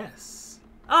 Yes.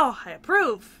 Oh, I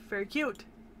approve. Very cute.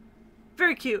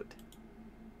 Very cute.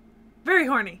 Very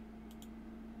horny.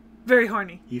 Very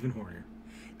horny. Even hornier.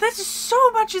 That's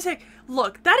so much as heck.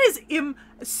 Look, that is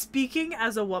speaking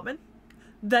as a woman,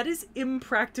 that is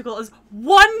impractical as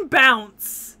one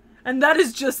bounce. And that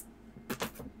is just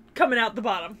coming out the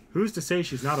bottom. Who's to say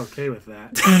she's not okay with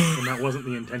that? And that wasn't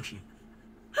the intention.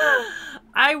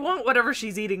 I want whatever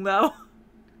she's eating, though.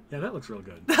 Yeah, that looks real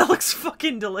good. That looks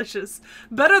fucking delicious.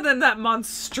 Better than that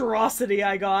monstrosity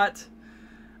I got.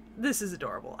 This is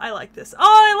adorable. I like this. Oh,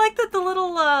 I like that the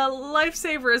little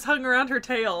lifesaver is hung around her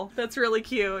tail. That's really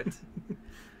cute.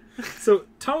 So,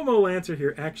 Tamamo Lancer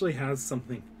here actually has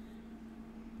something.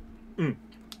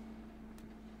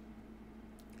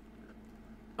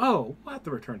 Oh, we'll have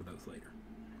to return to those later.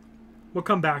 We'll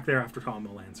come back there after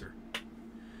Tamamo Lancer.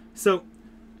 So,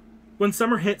 when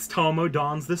summer hits, Tamamo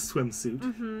dons this swimsuit.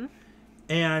 Mm-hmm.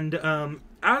 And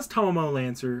as Tamamo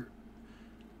Lancer,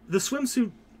 the swimsuit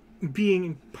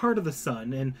being part of the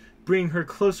sun and bringing her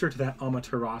closer to that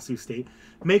Amaterasu state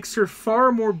makes her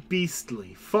far more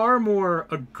beastly, far more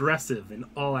aggressive in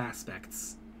all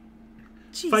aspects.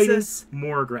 Jesus. Fighting,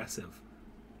 more aggressive.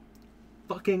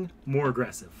 Fucking more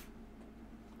aggressive.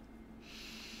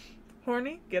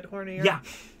 Horny? Get hornier. Yeah,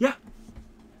 yeah.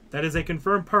 That is a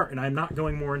confirmed part, and I'm not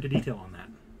going more into detail on that.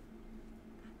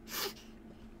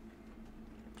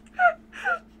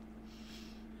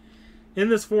 In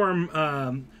this form,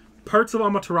 parts of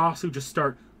Amaterasu just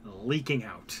start leaking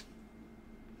out.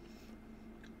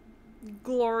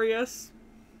 Glorious.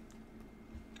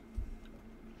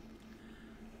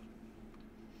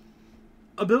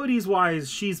 Abilities-wise,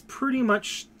 she's pretty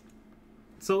much...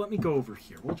 So let me go over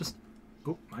here. We'll just...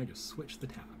 Oh, I just switched the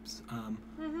tabs.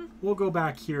 We'll go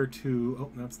back here to...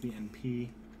 Oh, that's the NP.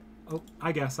 Oh,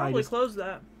 I guess Probably close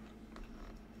that.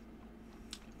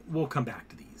 we'll come back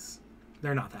to these.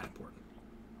 They're not that important.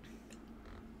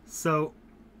 So,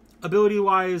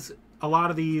 ability-wise, a lot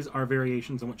of these are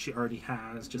variations on what she already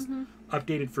has, just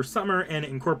updated for summer, and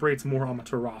it incorporates more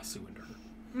Amaterasu into her.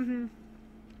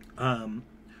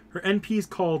 Her NP is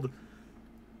called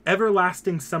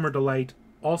Everlasting Summer Delight,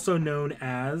 also known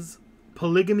as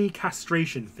Polygamy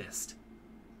Castration Fist.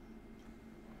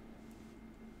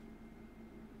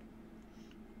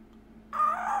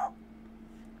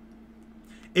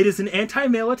 It is an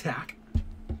anti-male attack.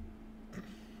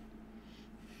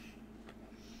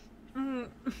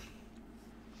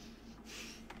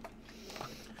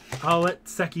 I'll let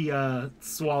Sekhie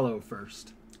swallow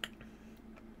first.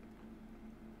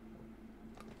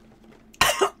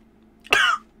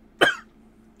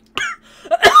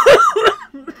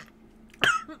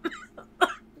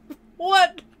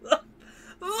 What the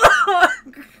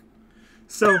fuck?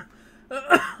 So,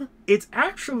 it's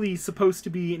actually supposed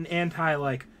to be an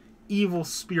anti, evil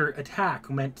spirit attack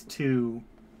meant to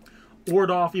ward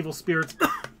off evil spirits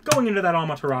going into that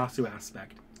Amaterasu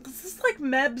aspect. Is this like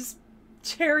Meb's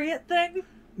chariot thing?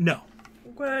 No.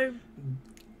 Okay.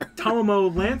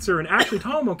 Tamamo Lancer, and actually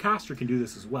Tamamo Cat can do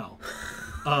this as well,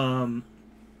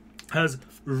 has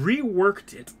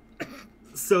reworked it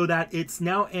so that it's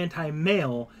now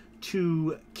anti-male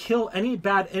to kill any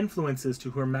bad influences to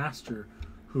her master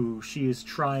who she is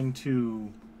trying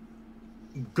to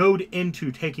goad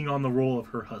into taking on the role of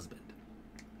her husband.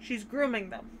 She's grooming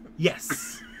them.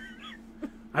 Yes.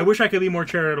 I wish I could be more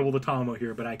charitable to Tamamo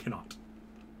here, but I cannot.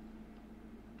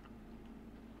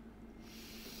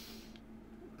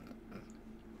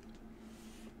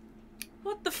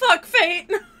 What the fuck,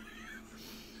 Fate?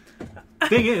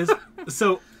 Thing is,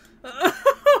 so...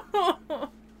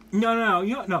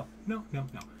 No.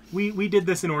 We did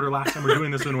this in order last time. We're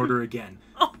doing this in order again.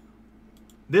 Oh.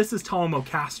 This is Tamamo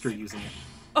Cat using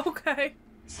it. Okay.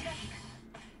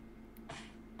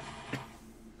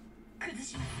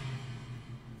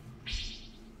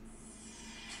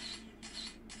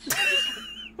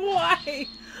 Why?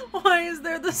 Why is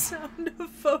there the sound of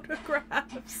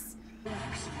photographs?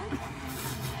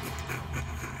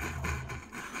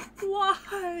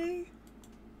 Why?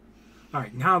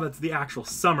 Alright, now that's the actual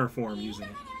summer form using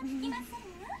it.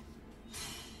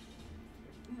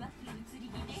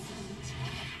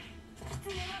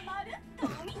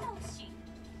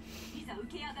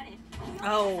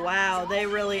 Oh wow, they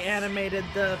really animated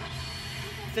the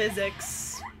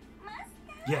physics.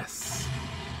 Yes.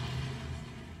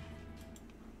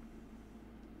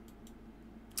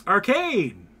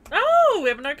 Arcade! Oh, we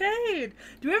have an arcade!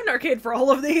 Do we have an arcade for all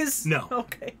of these? No.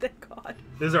 Okay, thank God.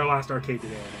 This is our last arcade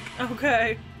today, I think.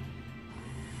 Okay.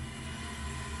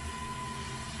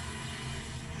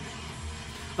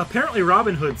 Apparently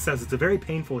Robin Hood says it's a very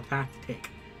painful attack to take.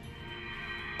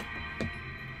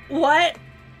 What?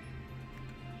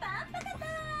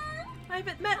 I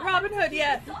haven't met Robin Hood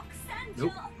yet.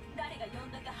 Nope.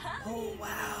 Oh,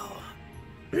 wow.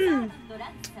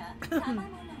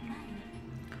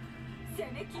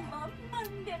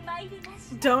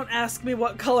 Don't ask me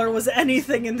what color was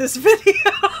anything in this video.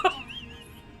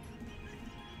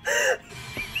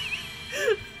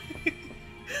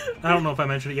 I don't know if I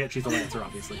mentioned it yet. She's a Lancer,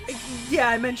 obviously. Yeah,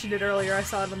 I mentioned it earlier. I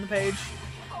saw it on the page.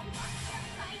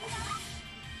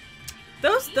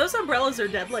 Those umbrellas are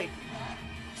deadly.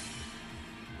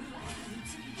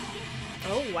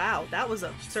 Oh wow, that was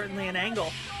certainly an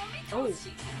angle. Oh,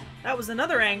 that was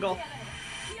another angle.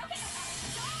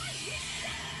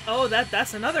 Oh,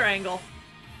 that's another angle.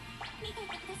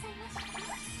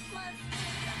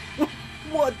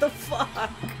 What the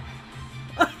fuck?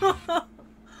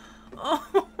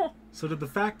 Oh. So did the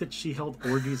fact that she held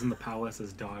orgies in the palace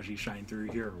as T.H.E shine through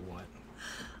here, or what?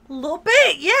 A little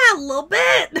bit, yeah, a little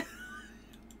bit.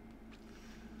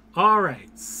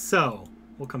 Alright, so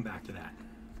we'll come back to that.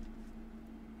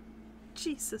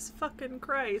 Jesus fucking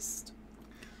Christ.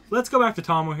 Let's go back to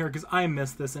Tamamo here, because I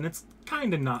missed this, and it's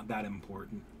kind of not that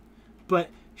important. But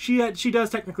she does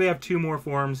technically have two more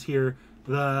forms here.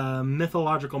 The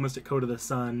Mythological Mystic Code of the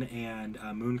Sun and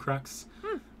Moon Crux.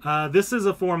 This is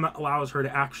a form that allows her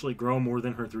to actually grow more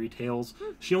than her three tails.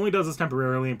 She only does this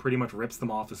temporarily and pretty much rips them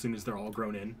off as soon as they're all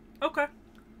grown in. Okay.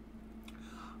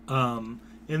 And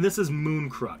this is Moon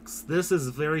Crux. This is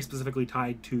very specifically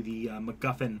tied to the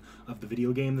MacGuffin of the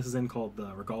video game this is in, called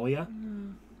the Regalia.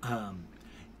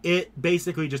 It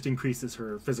basically just increases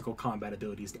her physical combat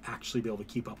abilities to actually be able to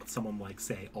keep up with someone like,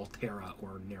 say, Altera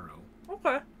or Nero.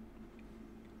 Okay.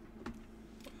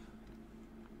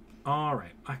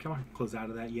 Alright, I can't close out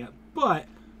of that yet, but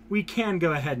we can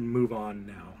go ahead and move on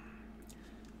now.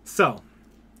 So,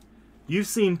 you've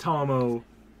seen Tamamo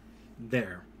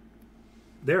there.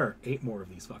 There are 8 more of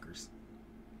these fuckers.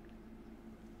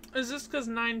 Is this because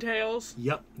 9 tails?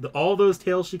 Yep. All those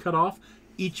tails she cut off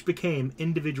each became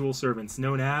individual servants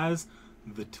known as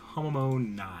the Tamamo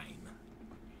 9.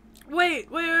 Wait.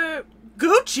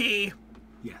 Gucci?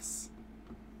 Yes.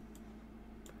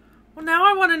 Well, now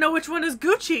I want to know which one is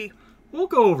Gucci. We'll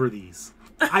go over these.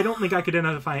 I don't think I could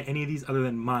identify any of these other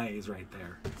than Mae's right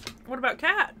there. What about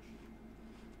Cat?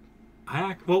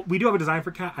 Well, we do have a design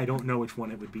for Cat. I don't know which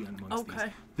one it would be amongst these.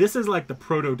 Okay. This is like the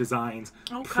proto designs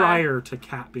prior to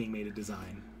Cat being made a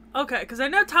design. Okay, because I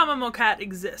know Tamamo Cat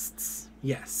exists.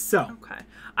 Yes, so. Okay.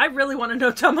 I really want to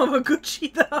know Tamamo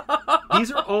Gucci, though.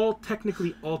 These are all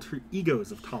technically alter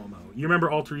egos of Tamamo. You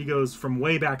remember alter egos from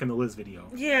way back in the Liz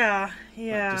video. Yeah.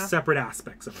 Just separate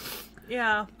aspects of it.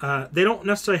 Yeah. They don't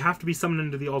necessarily have to be summoned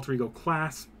into the alter ego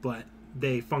class, but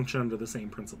they function under the same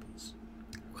principles.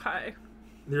 Okay.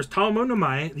 There's Tamamo No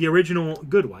Mae, the original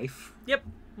good wife. Yep.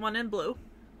 One in blue.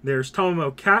 There's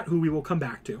Tamamo Cat, who we will come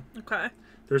back to. Okay.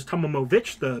 There's Tamamo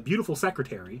Vitch, the beautiful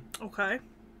secretary. Okay.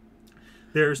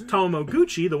 There's Tamamo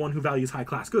Gucci, the one who values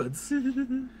high-class goods.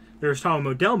 There's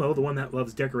Tamamo Delmo, the one that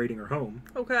loves decorating her home.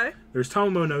 Okay. There's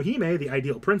Tamamo no Hime, the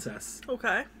ideal princess.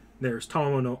 Okay. There's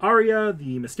Tamamo no Aria,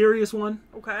 the mysterious one.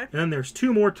 Okay. And then there's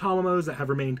 2 more Tamamos that have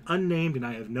remained unnamed, and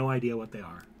I have no idea what they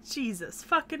are. Jesus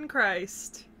fucking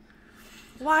Christ.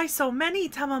 Why so many,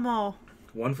 Tamamo?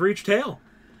 1 for each tail.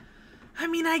 I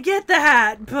mean, I get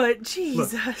that, but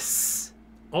Jesus.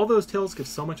 Look, all those tails give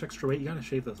so much extra weight, you gotta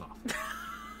shave those off.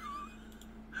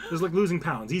 It's like losing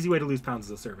pounds. Easy way to lose pounds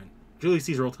as a servant. Julius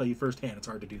Caesar will tell you firsthand it's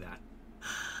hard to do that.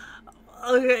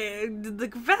 Okay, the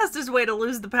fastest way to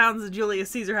lose the pounds that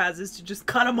Julius Caesar has is to just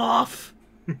cut them off.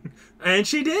 And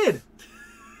she did.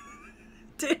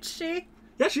 Did she?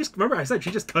 Yeah, remember I said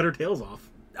she just cut her tails off.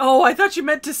 Oh, I thought you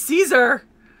meant to Caesar.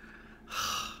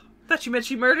 Thought you meant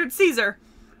she murdered Caesar.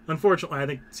 Unfortunately, I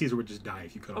think Caesar would just die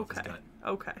if you cut off his gut.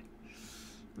 Okay.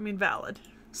 I mean, valid.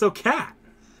 So, Cat.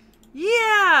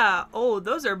 Yeah! Oh,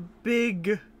 those are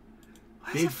big.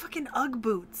 Why is it fucking Ugg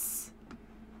boots?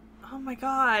 Oh my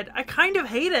god. I kind of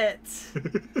hate it.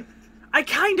 I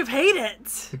kind of hate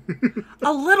it.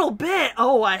 A little bit.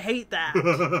 Oh, I hate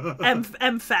that.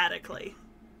 Emphatically.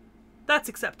 That's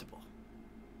acceptable.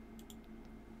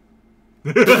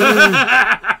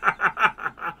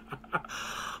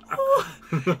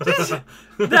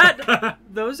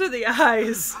 Those are the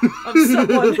eyes of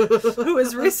someone who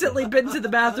has recently been to the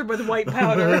bathroom with white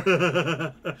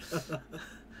powder.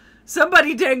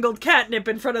 Somebody dangled catnip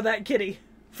in front of that kitty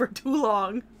for too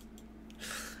long.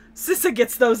 Sissa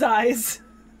gets those eyes.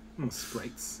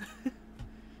 Sprites.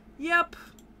 Yep.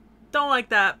 Don't like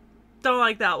that. Don't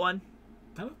like that one.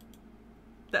 Oh.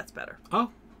 That's better. Oh,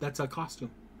 that's a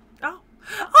costume.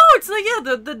 Oh, it's like,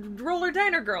 yeah, the roller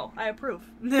diner girl. I approve.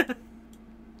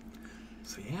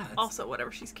 So yeah. Also,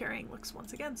 whatever she's carrying looks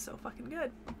once again so fucking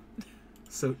good.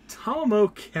 So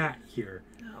Tamamo Cat here.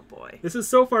 Oh boy. This is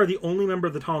so far the only member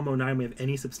of the Tamamo 9 we have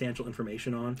any substantial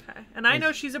information on. Okay. And I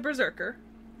know she's a berserker.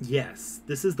 Yes.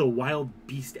 This is the wild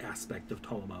beast aspect of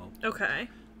Tamamo. Okay.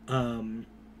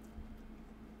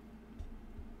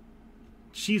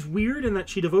 She's weird in that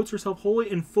she devotes herself wholly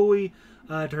and fully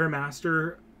to her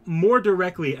master, more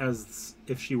directly as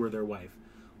if she were their wife.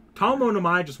 Tamamo No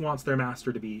Mae just wants their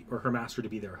master to be, or her master to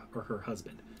be her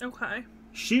husband. Okay.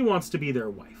 She wants to be their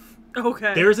wife.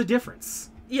 Okay. There's a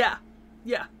difference. Yeah.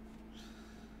 Yeah.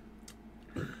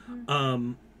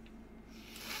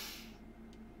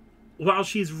 While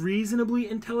she's reasonably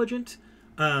intelligent,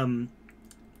 the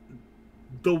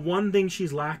one thing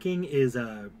she's lacking is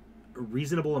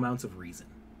reasonable amounts of reason.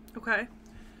 Okay.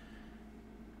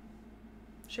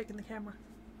 Shaking the camera.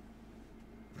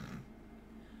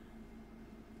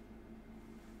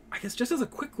 I guess just as a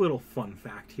quick little fun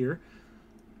fact here,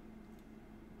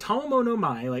 Tamamo No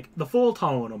Mae, like the full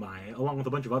Tamamo No Mae, along with a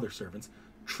bunch of other servants,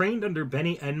 trained under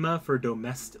Beni Enma for to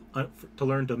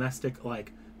learn domestic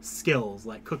like skills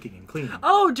like cooking and cleaning.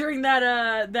 Oh, during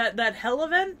that hell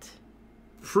event?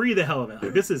 Pre the hell event.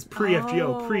 Like, this is pre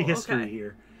FGO, pre-history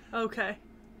here. Okay.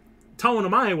 Tamamo No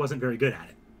Mae wasn't very good at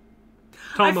it.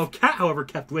 Tamamo Cat, however,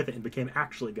 kept with it and became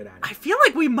actually good at it. I feel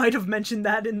like we might have mentioned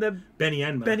that in the Beni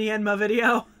Enma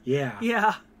video. Yeah.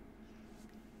 Yeah.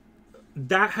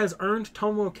 That has earned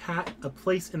Tamamo Cat a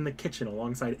place in the kitchen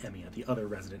alongside Emiya, the other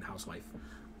resident housewife.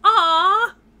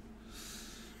 Aww!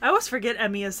 I always forget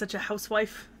Emiya is such a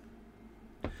housewife.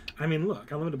 I mean,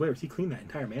 look, Unlimited Blair, he cleaned that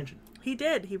entire mansion. He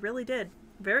did. He really did.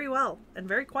 Very well. And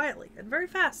very quietly. And very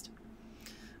fast.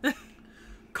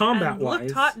 Combat-wise,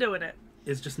 looked hot doing it.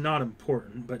 Is just not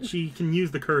important, but she can use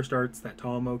the cursed arts that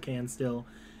Tamamo can still.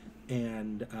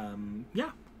 And,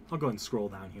 yeah, I'll go ahead and scroll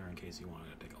down here in case you want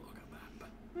to take a look at that. But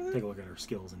Take a look at her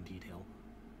skills in detail.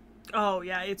 Oh,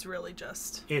 yeah, it's really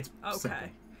just... It's okay. simple.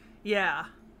 Yeah.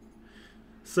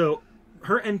 So,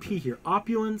 her NP here.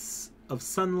 Opulence of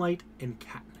sunlight and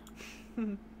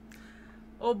catnip.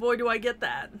 Oh boy, do I get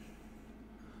that.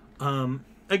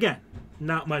 Again,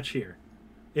 not much here.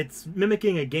 It's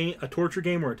mimicking a torture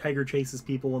game where a tiger chases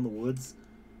people in the woods.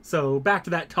 So, back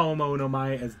to that Tamamo no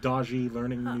Mae as Daji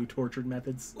learning new tortured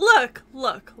methods. Look.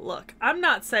 I'm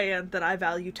not saying that I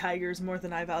value tigers more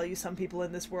than I value some people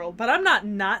in this world, but I'm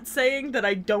not saying that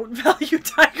I don't value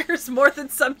tigers more than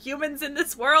some humans in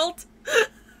this world.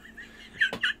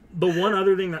 The one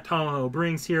other thing that Tamamo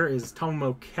brings here is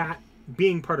Tamamo Cat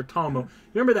being part of Tamamo.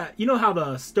 Remember that? You know how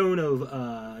the stone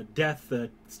of death, the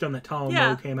stone that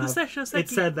Tamamo came out, Sekhie. it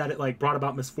said that it like brought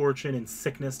about misfortune and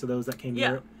sickness to those that came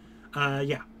near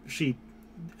it?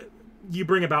 You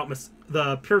bring about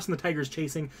the person the tiger's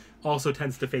chasing also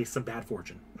tends to face some bad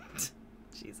fortune.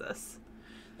 Jesus.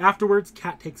 Afterwards,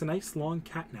 Cat takes a nice long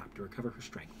cat nap to recover her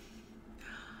strength.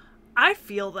 I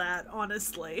feel that,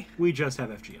 honestly. We just have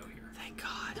FGO here. Thank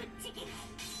God.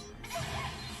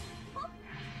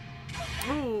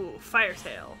 Ooh, Fire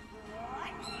Tail.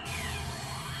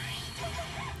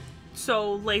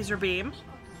 So, laser beam.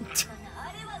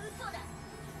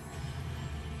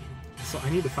 So I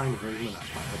need to find a version of that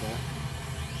fireball.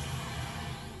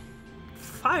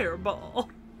 Fireball?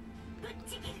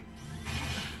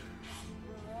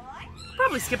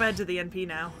 Probably skip ahead to the NP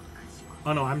now.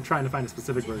 Oh no, I'm trying to find a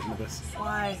specific version of this.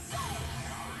 Why?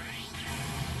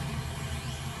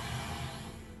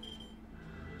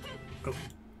 Oh.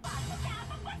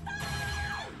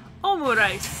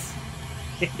 Omurice.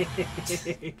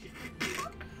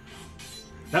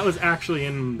 That was actually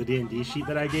in the D&D sheet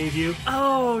that I gave you.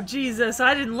 Oh, Jesus,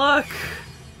 I didn't look.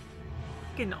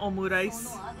 Fucking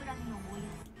omurice.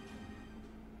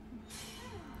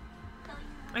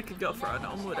 I could go for an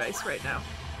omurice right now.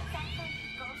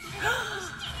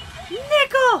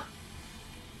 Nickel!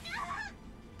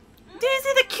 Do you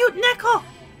see the cute Nickel?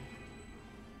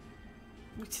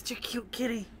 It's such a cute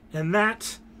kitty. And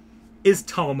that is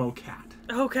Tamamo Cat.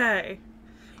 Okay.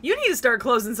 You need to start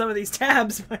closing some of these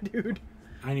tabs, my dude.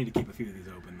 I need to keep a few of these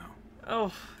open, though.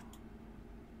 Oh.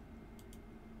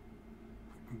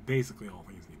 Basically, all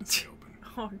things need to stay open.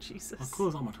 Oh, Jesus. I'll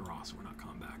close Amaterasu. We're not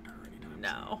coming back to her anytime soon.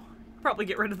 No. Probably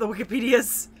get rid of the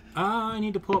Wikipedias. I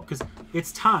need to pull up, because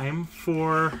it's time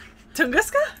for...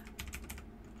 Tunguska?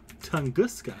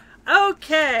 Tunguska.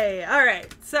 Okay.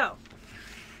 Alright. So,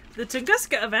 the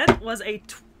Tunguska event was a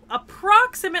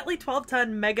approximately 12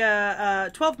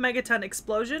 megaton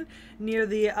explosion near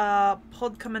the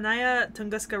Podkamennaya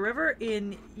Tunguska River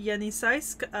in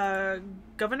Yeniseisk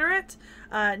Governorate,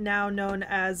 now known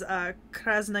as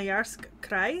Krasnoyarsk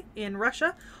Krai in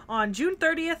Russia, on June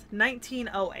 30th,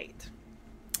 1908.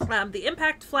 The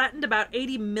impact flattened about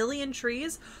 80 million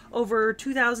trees over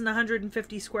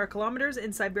 2,150 square kilometers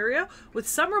in Siberia, with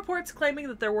some reports claiming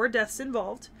that there were deaths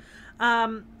involved.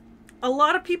 A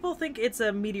lot of people think it's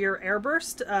a meteor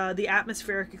airburst, the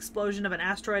atmospheric explosion of an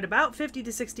asteroid about 50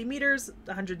 to 60 meters,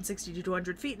 160 to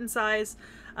 200 feet in size,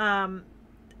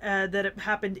 that it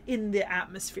happened in the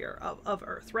atmosphere of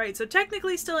Earth, right? So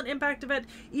technically still an impact event,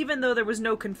 even though there was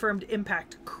no confirmed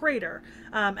impact crater,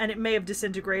 and it may have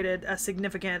disintegrated a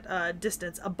significant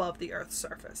distance above the Earth's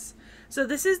surface. So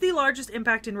this is the largest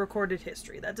impact in recorded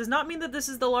history. That does not mean that this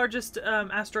is the largest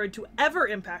asteroid to ever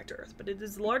impact Earth, but it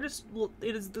is the largest.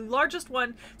 It is the largest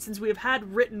one since we have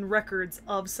had written records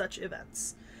of such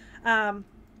events.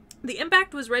 The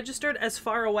impact was registered as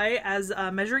far away as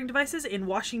measuring devices in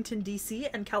Washington, D.C.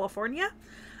 and California,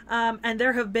 and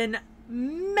there have been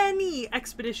many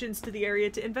expeditions to the area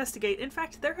to investigate. In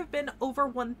fact, there have been over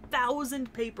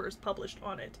 1,000 papers published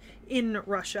on it in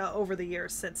Russia over the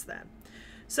years since then.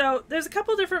 So there's a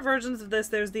couple different versions of this.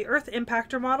 There's the Earth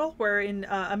impactor model, wherein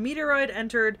a meteoroid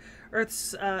entered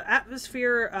Earth's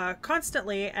atmosphere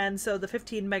constantly, and so the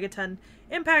 15 megaton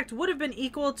impact would have been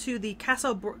equal to the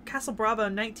Castle Bravo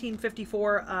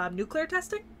 1954 nuclear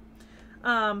testing.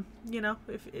 For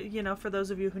those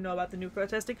of you who know about the nuclear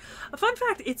testing. A fun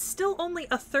fact, it's still only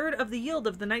a third of the yield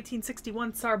of the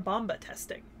 1961 Tsar Bomba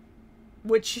testing,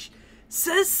 which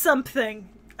says something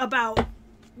about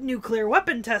nuclear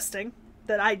weapon testing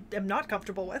that I am not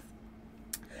comfortable with.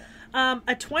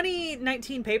 A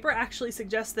 2019 paper actually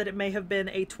suggests that it may have been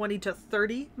a 20 to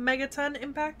 30 megaton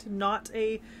impact, not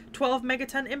a 12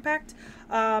 megaton impact.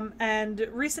 And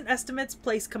recent estimates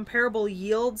place comparable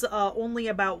yields only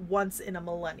about once in a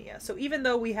millennia. So even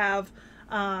though we have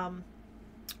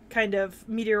kind of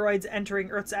meteoroids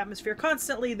entering Earth's atmosphere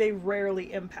constantly, they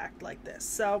rarely impact like this.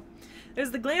 So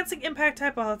there's the glancing impact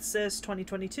hypothesis,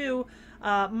 2022,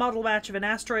 model match of an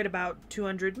asteroid about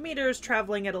 200 meters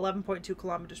traveling at 11.2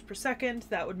 kilometers per second.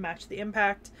 That would match the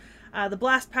impact. The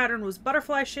blast pattern was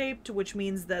butterfly shaped, which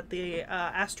means that the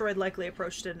asteroid likely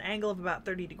approached at an angle of about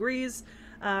 30 degrees.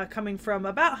 Coming from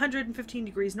about 115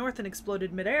 degrees north and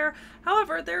exploded midair.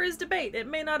 However, there is debate. It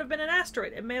may not have been an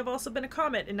asteroid. It may have also been a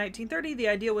comet. In 1930, the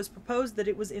idea was proposed that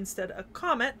it was instead a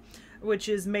comet, which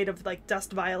is made of like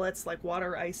dust violets, like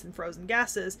water, ice, and frozen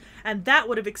gases, and that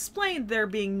would have explained there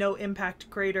being no impact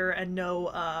crater and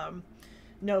no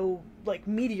like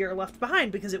meteor left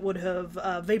behind, because it would have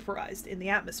vaporized in the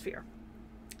atmosphere.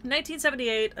 In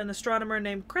 1978, an astronomer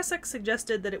named Kresek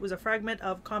suggested that it was a fragment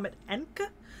of comet Encke.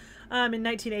 In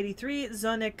 1983,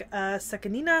 Zsonek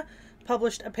Sekhie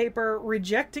published a paper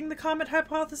rejecting the comet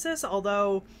hypothesis,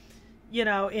 although, you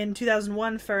know, in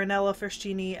 2001, Farinella,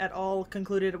 Ferschini et al.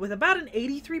 Concluded with about an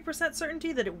 83%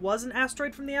 certainty that it was an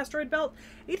asteroid from the asteroid belt.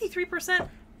 83%,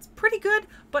 it's pretty good,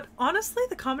 but honestly,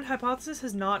 the comet hypothesis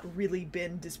has not really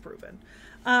been disproven.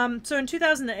 So in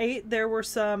 2008, there were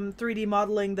some 3D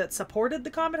modeling that supported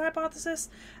the comet hypothesis,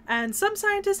 and some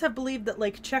scientists have believed that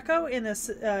Lake Checo in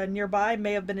a nearby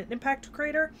may have been an impact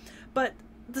crater, but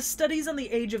the studies on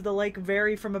the age of the lake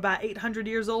vary from about 800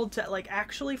 years old to like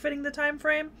actually fitting the time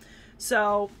frame.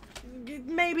 So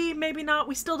maybe, maybe not.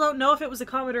 We still don't know if it was a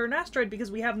comet or an asteroid because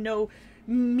we have no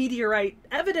meteorite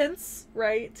evidence,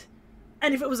 right?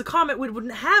 And if it was a comet, we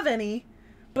wouldn't have any.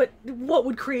 But what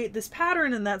would create this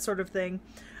pattern and that sort of thing?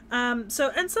 And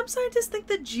some scientists think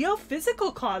that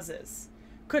geophysical causes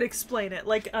could explain it,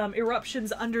 like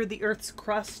eruptions under the Earth's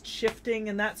crust shifting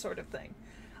and that sort of thing.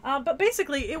 But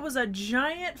basically, it was a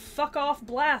giant fuck-off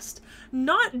blast,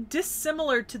 not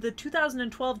dissimilar to the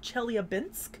 2012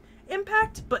 Chelyabinsk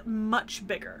impact, but much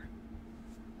bigger.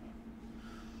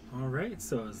 All right,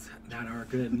 so is that our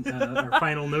good our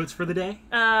final notes for the day?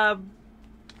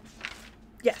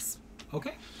 Yes.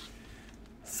 Okay.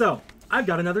 So, I've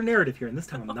got another narrative here, and this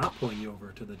time I'm not pulling you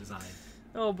over to the design.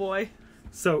 Oh boy.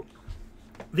 So,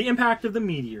 the impact of the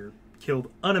meteor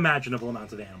killed unimaginable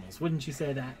amounts of animals. Wouldn't you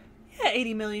say that? Yeah,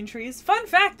 80 million trees. Fun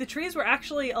fact, the trees were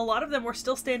actually, a lot of them were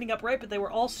still standing upright, but they were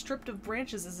all stripped of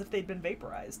branches as if they'd been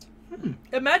vaporized.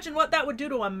 Imagine what that would do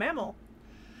to a mammal.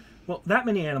 Well, that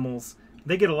many animals,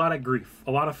 they get a lot of grief,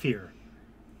 a lot of fear.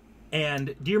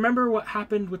 And do you remember what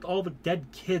happened with all the dead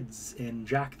kids in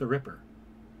Jack the Ripper?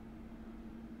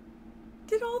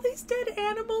 Did all these dead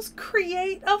animals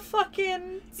create a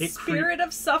fucking spirit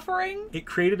of suffering? It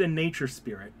created a nature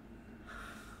spirit.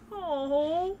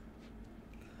 Oh.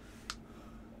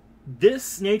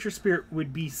 This nature spirit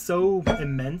would be so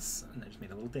immense, and I just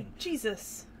made a little ding.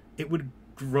 Jesus. It would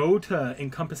grow to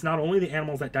encompass not only the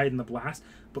animals that died in the blast,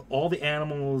 but all the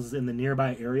animals in the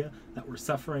nearby area that were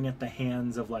suffering at the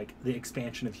hands of, like, the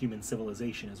expansion of human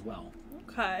civilization as well.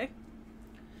 Okay.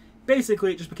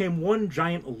 Basically, it just became one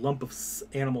giant lump of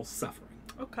animal suffering.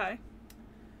 Okay.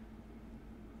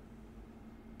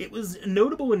 It was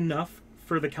notable enough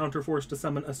for the counterforce to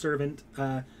summon a servant,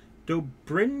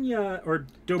 Dobrina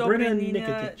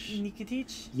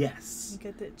Nikitic. Yes.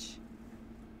 Nikitic.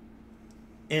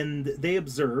 And they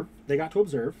got to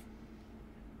observe.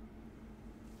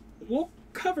 We'll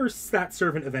cover that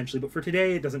servant eventually, but for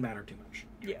today, it doesn't matter too much.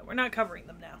 Yeah, we're not covering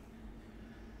them now.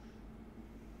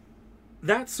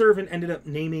 That servant ended up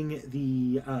naming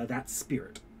that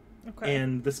spirit. Okay.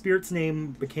 And the spirit's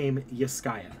name became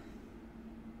Yaskaya.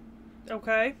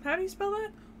 Okay. How do you spell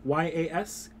that?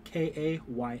 Yaskaya.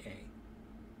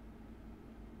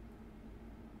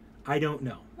 I don't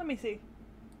know. Let me see.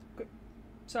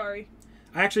 Sorry.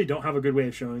 I actually don't have a good way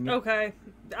of showing it. Okay.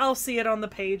 I'll see it on the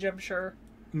page, I'm sure.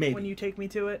 Maybe. When you take me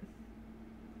to it.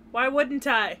 Why wouldn't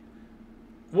I?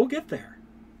 We'll get there.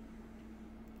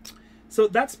 So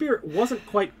that spirit wasn't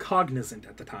quite cognizant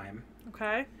at the time.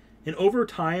 Okay. And over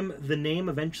time, the name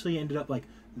eventually ended up, like,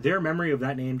 their memory of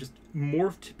that name just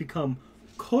morphed to become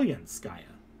Koyanskaya.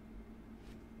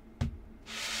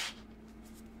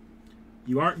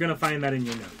 You aren't going to find that in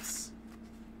your notes.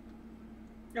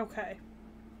 Okay.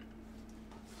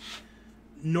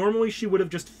 Normally, she would have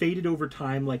just faded over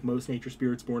time like most nature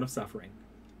spirits born of suffering.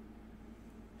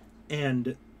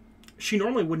 And she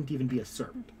normally wouldn't even be a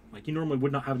servant. Like, you normally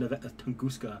would not have a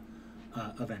Tunguska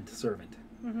event servant.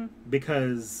 Mm-hmm.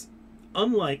 Because,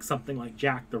 unlike something like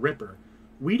Jack the Ripper,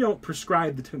 we don't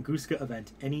prescribe the Tunguska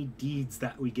event any deeds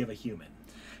that we give a human.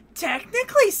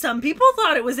 Technically, some people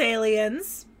thought it was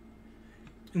aliens.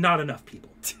 Not enough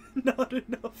people. Not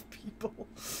enough people.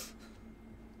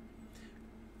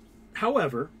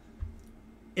 However,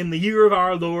 in the year of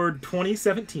our Lord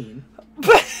 2017.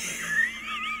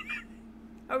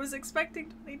 I was expecting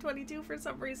 2022 for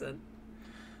some reason.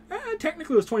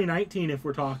 Technically, it was 2019 if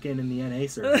we're talking in the NA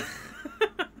server.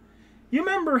 You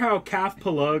remember how Calf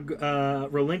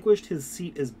Palug relinquished his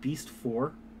seat as Beast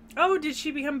 4? Oh, did she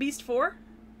become Beast 4?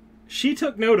 She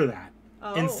took note of that.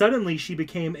 Oh. And suddenly she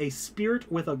became a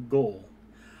spirit with a goal.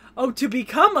 Oh, to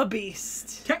become a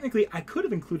beast. Technically, I could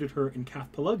have included her in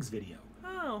Calf Palug's video.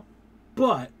 Oh.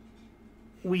 But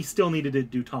we still needed to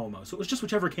do Tamamo. So it was just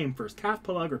whichever came first, Calf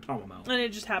Palug or Tamamo. And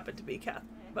it just happened to be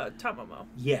Tamamo.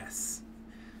 Yes.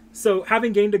 So,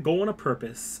 having gained a goal and a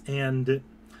purpose, and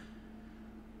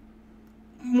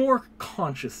more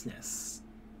consciousness,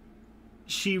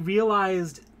 she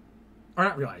realized, or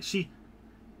not realized,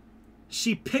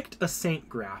 she picked a saint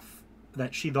graph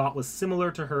that she thought was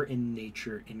similar to her in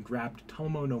nature and grabbed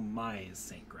Tamamo No Mae's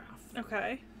saint graph.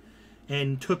 Okay.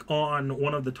 And took on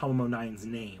one of the Tamamo Nine's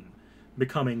name,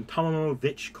 becoming Tamamo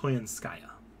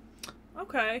Koyanskaya.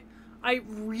 Okay. I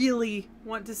really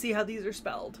want to see how these are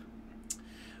spelled.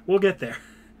 We'll get there.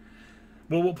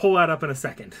 We'll pull that up in a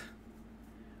second.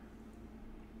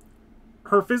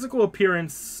 Her physical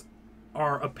appearance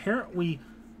are apparently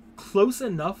close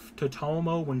enough to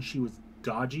Tamamo when she was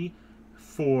dodgy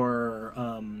for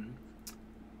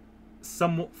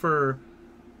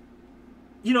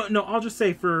I'll just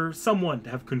say for someone to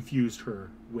have confused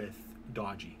her with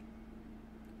dodgy.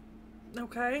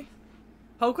 Okay.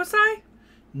 Hokusai?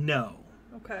 No.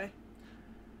 Okay.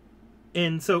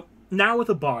 And so now with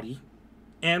a body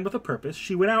and with a purpose,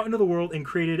 she went out into the world and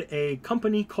created a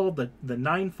company called the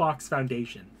Nine Fox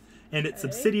Foundation and its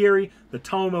subsidiary, the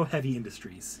Tamamo Heavy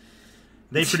Industries.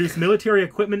 They produce military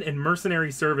equipment and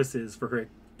mercenary services for her,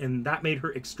 and that made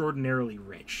her extraordinarily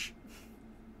rich.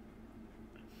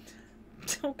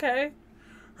 Okay.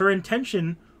 Her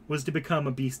intention was to become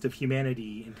a beast of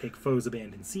humanity and take foes'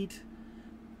 abandoned seat.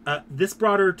 This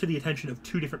brought her to the attention of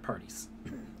two different parties.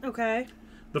 Okay.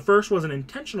 The first was an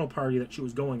intentional party that she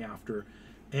was going after,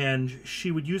 and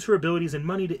she would use her abilities and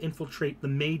money to infiltrate the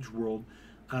mage world,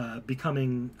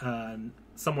 becoming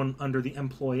someone under the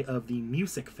employ of the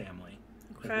Music family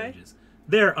of mages.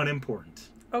 They're unimportant.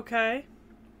 Okay.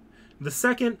 The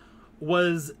second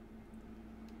was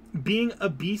being a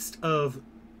beast of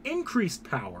increased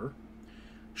power.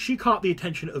 She caught the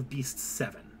attention of Beast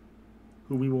 7,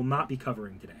 who we will not be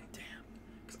covering today. Damn.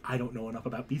 Because I don't know enough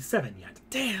about Beast 7 yet.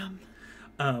 Damn.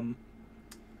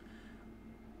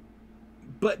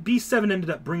 But Beast 7 ended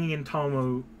up bringing in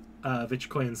Tamamo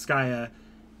Koyanskaya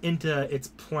into its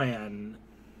plan,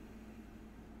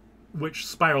 which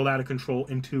spiraled out of control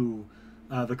into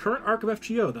the current arc of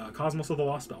FGO, the Cosmos of the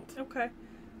Lost Belt. Okay.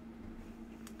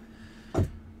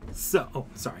 So, oh,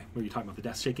 sorry. Were you talking about the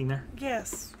desk shaking there?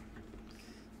 Yes.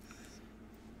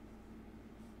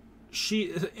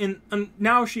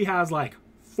 Now she has like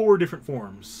 4 different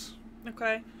forms.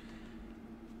 Okay.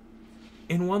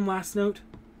 In one last note,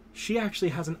 she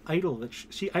actually has an idol that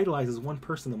she idolizes one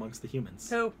person amongst the humans.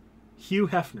 Who? Hugh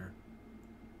Hefner.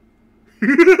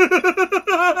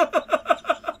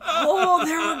 Oh,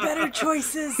 there were better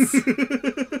choices.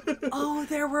 Oh,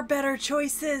 there were better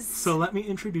choices. So let me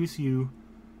introduce you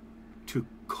to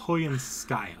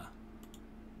Koyanskaya.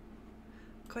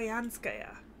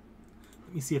 Koyanskaya.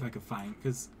 Let me see if I can find,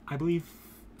 because I believe...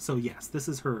 So yes, this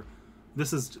is her...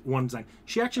 This is one design.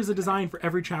 She actually has a design for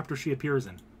every chapter she appears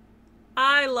in.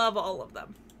 I love all of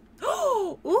them.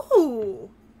 Oh, ooh.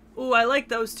 Ooh, I like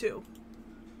those two.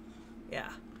 Yeah.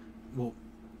 Well,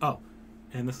 oh,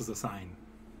 and this is a sign.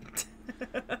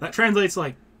 That translates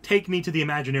like, take me to the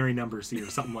imaginary numbers here, or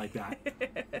something like that.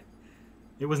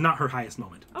 It was not her highest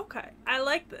moment. Okay. I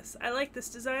like this. I like this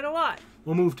design a lot.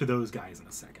 We'll move to those guys in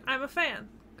a second. I'm a fan.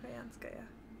 Koyanskaya.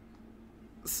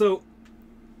 So,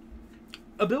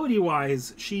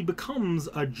 ability-wise, she becomes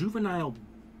a juvenile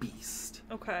beast.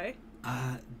 Okay.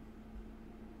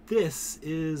 This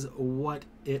is what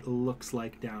it looks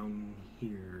like down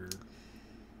here.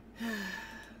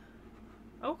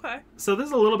 Okay. So this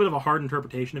is a little bit of a hard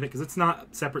interpretation of it, because it's not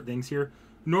separate things here.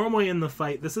 Normally in the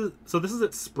fight, this is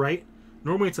its sprite.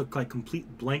 Normally it's a like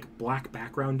complete blank black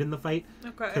background in the fight.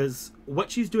 Okay. Because what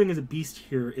she's doing as a beast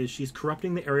here is she's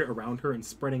corrupting the area around her and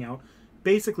spreading out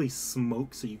basically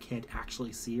smoke so you can't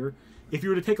actually see her. If you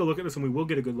were to take a look at this, and we will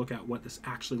get a good look at what this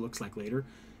actually looks like later,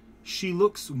 she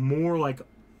looks more like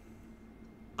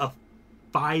a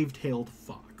 5-tailed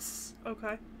fox.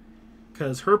 Okay.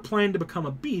 Because her plan to become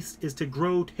a beast is to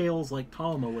grow tails like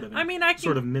Tamamo would have. I mean, I can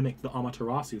sort of mimic the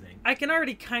Amaterasu thing. I can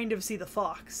already kind of see the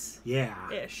fox. Yeah.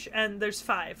 Ish. And there's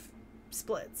 5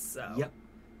 splits, so... Yep.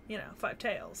 5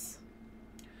 tails.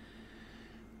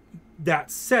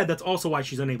 That said, that's also why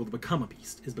she's unable to become a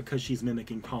beast, is because she's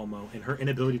mimicking Tamamo, and her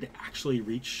inability to actually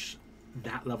reach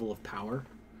that level of power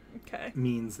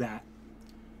means that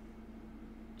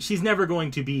she's never going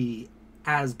to be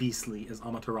as beastly as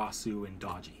Amaterasu and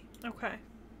T.H.E. Okay.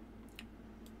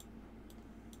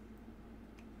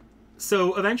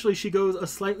 So eventually she goes a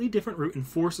slightly different route and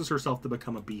forces herself to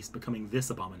become a beast, becoming this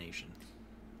abomination.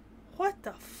 What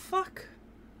the fuck?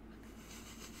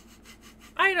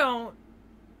 I don't...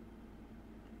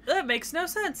 That makes no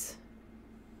sense.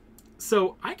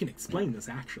 So I can explain this,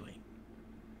 actually.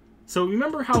 So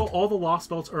remember how all the Lost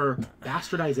Belts are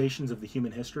bastardizations of the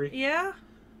human history? Yeah?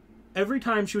 Every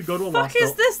time she would go to a Lost Belt... Fuck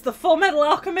is this? The Full Metal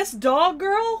Alchemist dog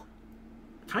girl?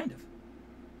 Kind of.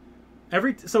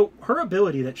 So her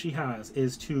ability that she has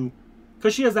is to...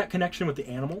 Because she has that connection with the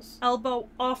animals. Elbow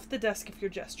off the desk if you're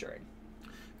gesturing.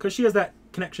 Because she has that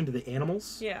connection to the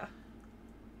animals. Yeah.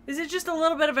 Is it just a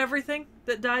little bit of everything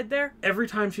that died there? Every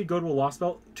time she'd go to a Lost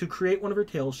Belt, to create one of her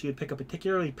tails, she would pick a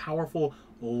particularly powerful,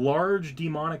 large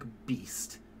demonic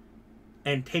beast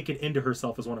and take it into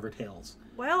herself as one of her tails.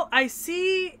 Well, I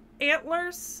see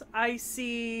antlers. I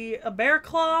see a bear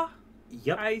claw.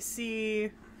 Yep. I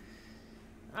see...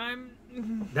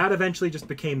 That eventually just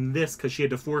became this because she had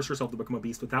to force herself to become a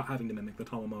beast without having to mimic the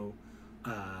Tamamo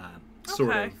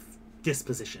sort of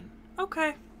disposition.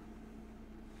 Okay.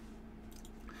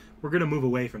 We're going to move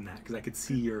away from that because I could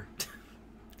see your...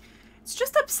 It's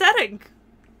just upsetting.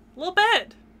 A little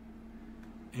bit.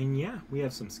 And yeah, we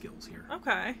have some skills here.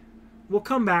 Okay. We'll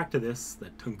come back to this, the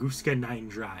Tunguska 9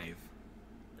 drive.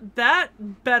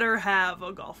 That better have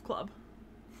a golf club.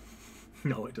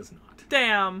 No, it does not.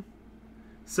 Damn.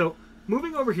 So,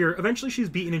 moving over here, eventually she's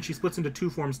beaten and she splits into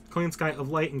two forms, Koyanskaya of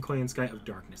Light and Koyanskaya of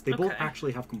Darkness. They both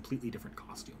actually have completely different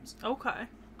costumes. Okay.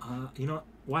 You know what?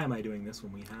 Why am I doing this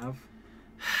when we have...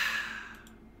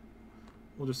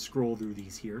 We'll just scroll through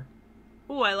these here.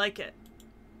 Ooh, I like it.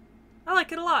 I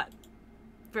like it a lot.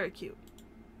 Very cute.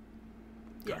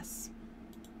 Gun. Yes.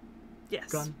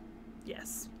 Yes. Gun.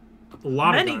 Yes. A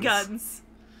lot Many of guns. guns.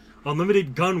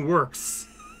 Unlimited gun works.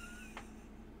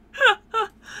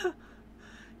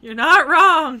 You're not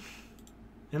wrong.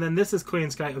 And then this is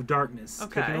Koyanskaya of Darkness.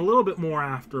 Okay. Taking a little bit more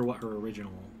after what her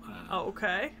original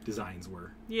designs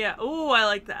were. Yeah. Ooh, I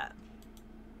like that.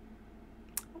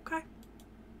 Okay.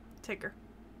 Tigger.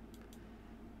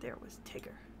 There was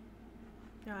Tigger.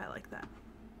 Yeah, I like that.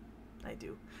 I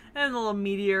do. And the little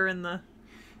meteor and the...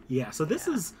 Yeah, so this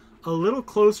is a little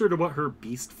closer to what her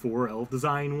Beast 4 elf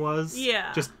design was.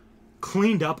 Yeah. Just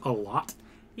cleaned up a lot.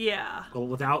 Yeah.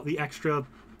 Without the extra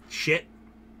shit.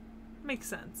 Makes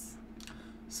sense.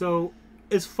 So,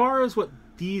 as far as what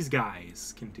these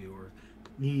guys can do, or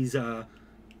these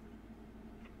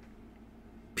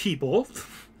people...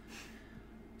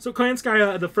 So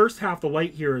Koyanskaya, the first half, the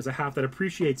light here, is a half that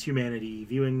appreciates humanity,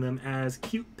 viewing them as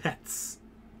cute pets.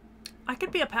 I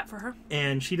could be a pet for her.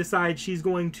 And she decides she's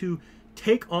going to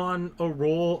take on a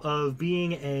role of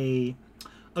being a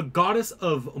goddess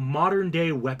of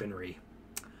modern-day weaponry.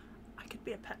 I could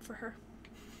be a pet for her.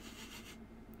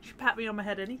 She pat me on my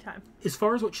head anytime. As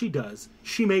far as what she does,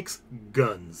 she makes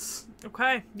guns.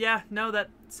 Okay, yeah, no,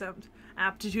 that sounds...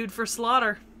 Aptitude for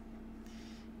slaughter.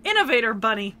 Innovator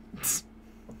Bunny.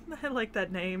 I like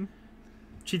that name.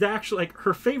 She's actually, like,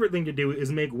 her favorite thing to do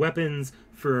is make weapons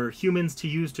for humans to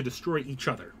use to destroy each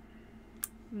other.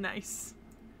 Nice.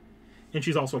 And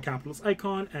she's also a capitalist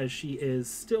icon, as she is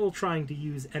still trying to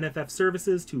use NFF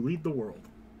services to lead the world.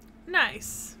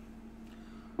 Nice.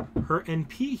 Her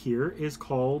NP here is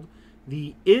called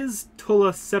the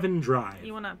Is-Tula 7 Drive.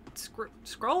 You want to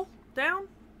scroll down?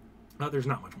 There's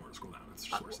not much more to scroll down. It's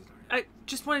just sources. I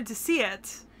just wanted to see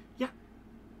it. Yeah.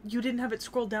 You didn't have it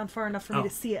scrolled down far enough for me to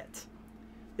see it.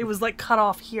 It was like cut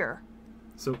off here.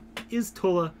 So,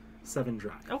 Is-Tula 7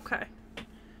 Drive. Okay.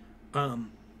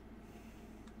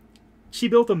 She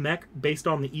built a mech based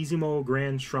on the Izumo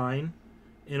Grand Shrine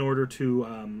in order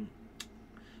to,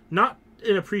 not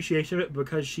in appreciation of it,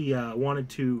 because she wanted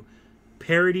to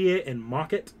parody it and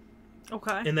mock it.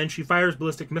 Okay. And then she fires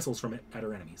ballistic missiles from it at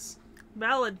her enemies.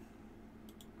 Valid.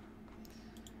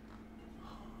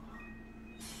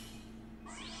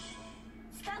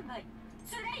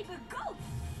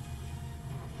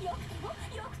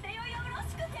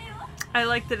 I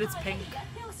like that it's pink,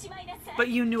 but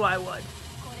you knew I would.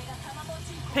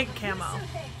 Pink camo.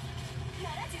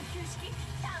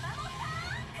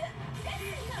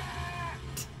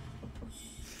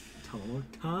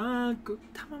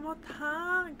 Tamamo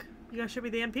Tank. You gonna show me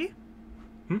the MP?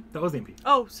 That was the MP.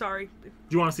 Oh, sorry. Do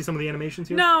you want to see some of the animations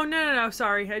here? No.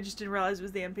 Sorry, I just didn't realize it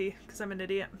was the MP because I'm an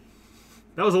idiot.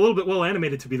 That was a little bit well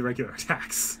animated to be the regular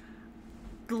attacks.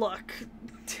 look.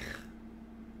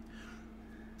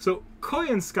 So,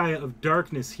 Koyanskaya of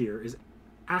Darkness here is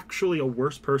actually a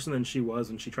worse person than she was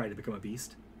when she tried to become a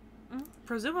beast.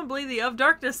 Presumably the of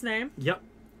Darkness name. Yep.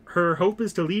 Her hope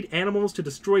is to lead animals to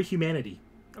destroy humanity.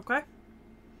 Okay.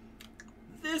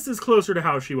 This is closer to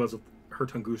how she was with her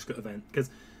Tunguska event, because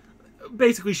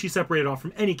basically she separated off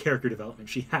from any character development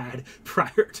she had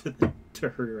prior to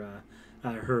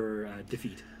her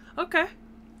defeat. Okay.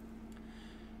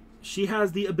 She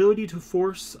has the ability to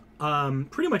force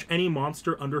pretty much any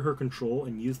monster under her control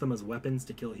and use them as weapons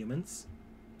to kill humans.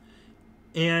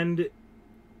 And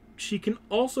she can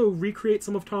also recreate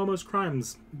some of Tamamo's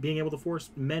crimes, being able to force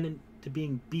men into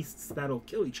being beasts that'll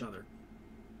kill each other.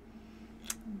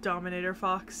 Dominator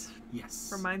Fox.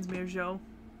 Yes. Reminds me of Joe.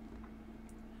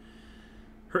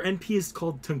 Her NP is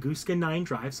called Tunguska 9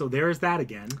 Drive, so there's that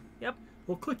again. Yep.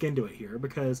 We'll click into it here,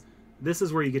 because this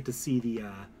is where you get to see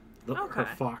Okay. her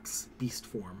fox beast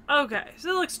form. Okay, so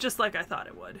it looks just like I thought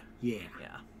it would. Yeah.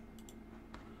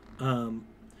 Yeah.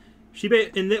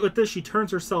 With this, she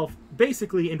turns herself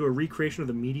basically into a recreation of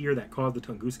the meteor that caused the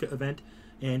Tunguska event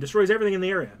and destroys everything in the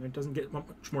area. It doesn't get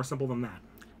much more simple than that.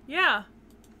 Yeah.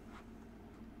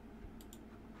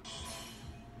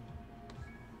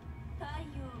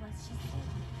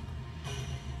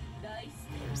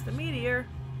 There's the meteor.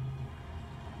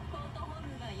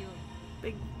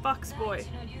 Big fox boy.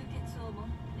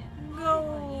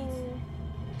 Go!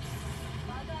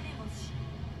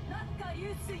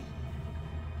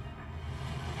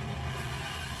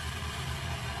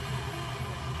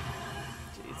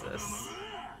 Jesus.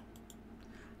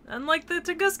 Unlike the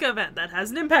Tunguska event, that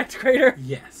has an impact crater.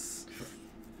 Yes.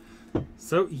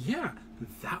 So, yeah,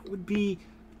 that would be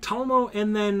Tamamo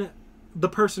and then the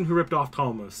person who ripped off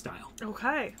Tamamo's style.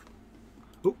 Okay.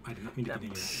 Oh, I did not mean to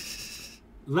continue that.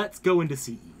 Let's go into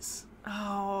CEs.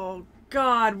 Oh,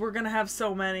 God, we're gonna have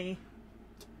so many.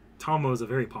 Tamamo is a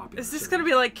very popular Is this series. gonna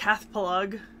be like Cath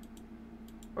Plug?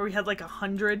 Where we had like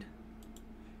 100?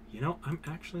 You know, I'm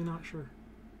actually not sure.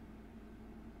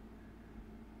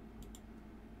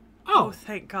 Oh,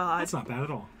 thank God. That's not bad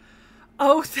at all.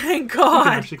 Oh, thank You can God.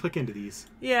 actually click into these.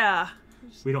 Yeah.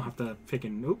 We don't have to pick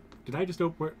in. Nope. Did I just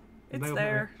open where? Did It's I open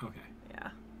there. it? Okay. Yeah.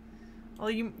 Well,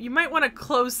 you might want to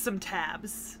close some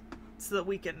tabs so that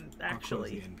we can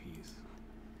actually... I'll close the NPs.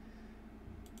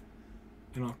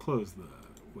 And I'll close the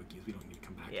wikis. We don't need to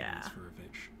come back to this for a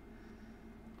bitch.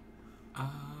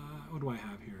 What do I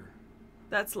have here?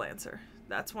 That's Lancer.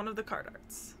 That's one of the card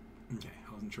arts. Okay,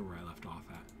 I wasn't sure where I left off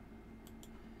at.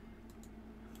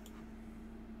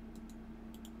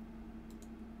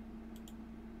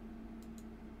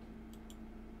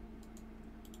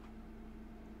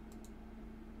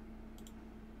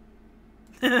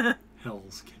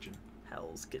 Hell's Kitchen.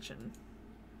 Hell's Kitchen.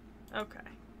 Okay.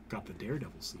 Got the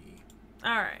Daredevil CE.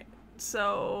 Alright.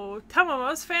 So,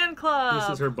 Tamamo's fan club. This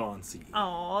is her Bond CE.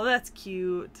 Oh, that's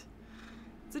cute.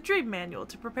 It's a dream manual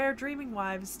to prepare dreaming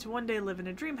wives to one day live in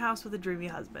a dream house with a dreamy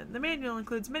husband. The manual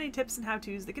includes many tips and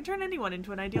how-tos that can turn anyone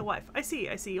into an ideal wife. I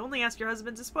see. Only ask your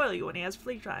husband to spoil you when he has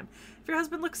free time. If your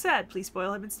husband looks sad, please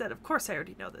spoil him instead. Of course I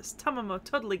already know this. Tamamo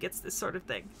totally gets this sort of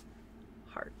thing.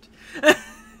 Heart.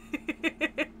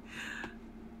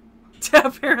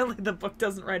 Apparently the book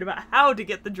doesn't write about how to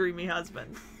get the dreamy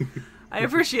husband. I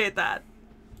appreciate that.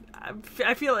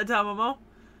 I feel it, Tamamo.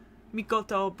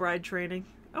 Mikoto bride training.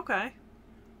 Okay.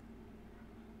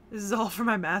 This is all for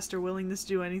my master, willingness to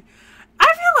do anything. I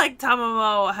feel like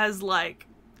Tamamo has, like,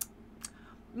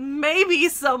 maybe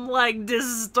some, like,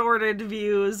 distorted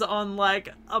views on, like,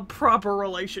 a proper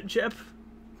relationship.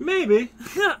 Maybe.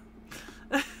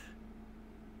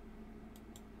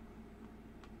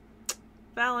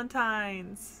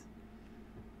 Valentine's.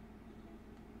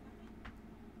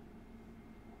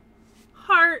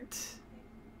 Heart.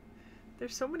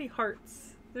 There's so many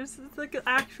hearts. There's like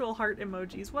actual heart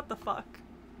emojis. What the fuck?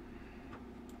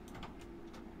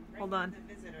 Hold on.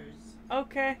 The visitors.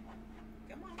 Okay.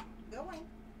 Come on, go in.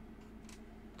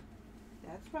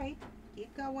 That's right.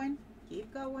 Keep going.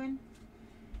 Keep going.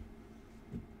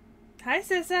 Hi,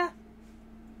 Sissa.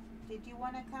 Did you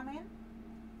want to come in?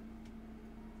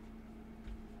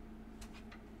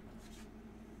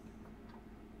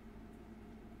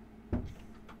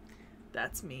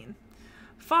 That's mean.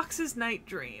 Fox's Night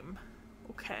Dream.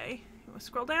 Okay. You want to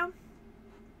scroll down?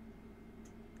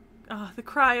 Ah, the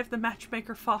cry of the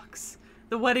matchmaker fox.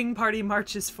 The wedding party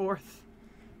marches forth.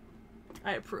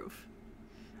 I approve.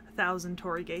 1,000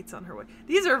 Torii gates on her way.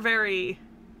 These are very...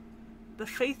 The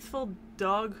faithful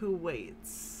dog who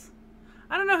waits.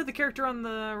 I don't know who the character on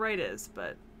the right is,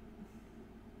 but...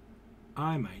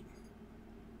 I might.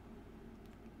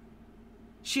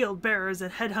 Shield bearers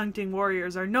and head-hunting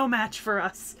warriors are no match for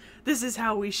us. This is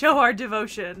how we show our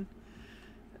devotion.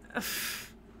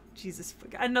 Jesus,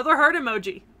 another heart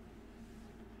emoji.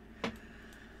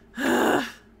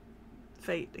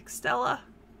 Fate, Extella.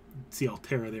 See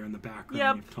Altera there in the background.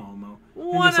 Yep. You have Tamamo.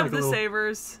 One of the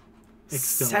Savers.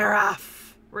 Extella.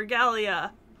 Seraph.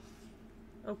 Regalia.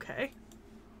 Okay.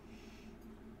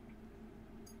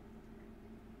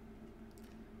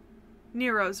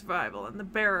 Nero's rival and the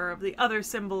bearer of the other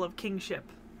symbol of kingship.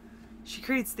 She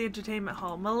creates the entertainment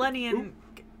hall. Millennium... Ooh.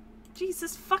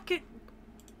 Jesus fucking...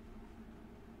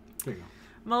 There you go.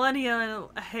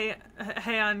 Millennial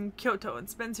Heian Kyoto and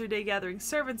spends her day gathering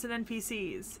servants and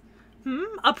NPCs.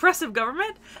 Oppressive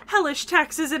government? Hellish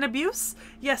taxes and abuse?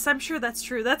 Yes, I'm sure that's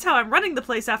true. That's how I'm running the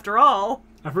place after all.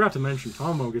 I forgot to mention,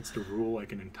 Tamamo gets to rule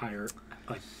like an entire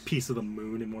piece of the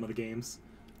moon in one of the games.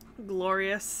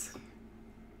 Glorious.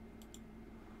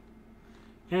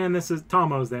 And this is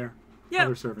Tamo's there. Yep.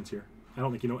 Other servants here. I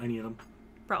don't think you know any of them.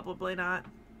 Probably not.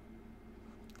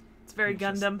 It's very It's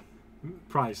just- Gundam.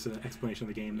 Probably just an explanation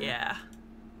of the game there. Yeah.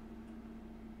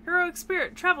 Heroic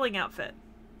Spirit traveling outfit.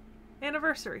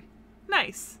 Anniversary.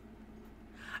 Nice.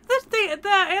 The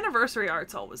anniversary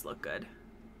arts always look good.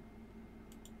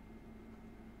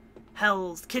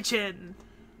 Hell's Kitchen.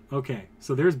 Okay,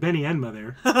 so there's Benny Enma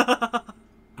there.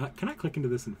 Can I click into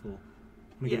this in full?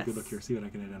 Let me get a good Yes. look here, see what I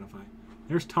can identify.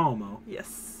 There's Tamamo.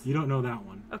 Yes. You don't know that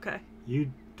one. Okay.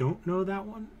 You don't know that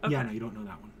one? Okay. Yeah, no, you don't know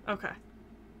that one. Okay.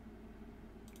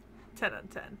 10 out of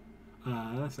 10.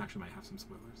 This actually might have some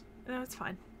spoilers. No, it's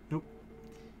fine. Nope.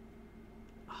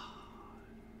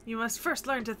 You must first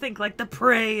learn to think like the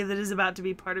prey that is about to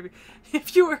be part of you.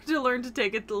 If you were to learn to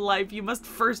take it to life, you must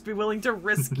first be willing to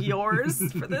risk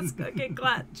yours for this cooking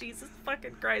class. Jesus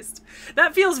fucking Christ.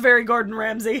 That feels very Gordon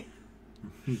Ramsay.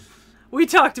 We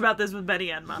talked about this with Benny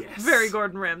Enma. Yes. Very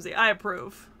Gordon Ramsay. I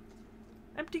approve.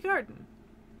 Empty garden.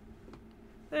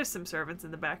 There's some servants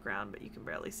in the background, but you can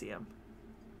barely see them.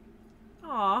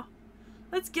 Aw.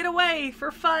 Let's get away for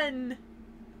fun.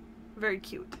 Very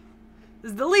cute.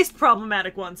 This is the least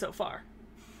problematic one so far.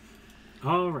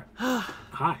 Alright.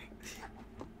 Hi.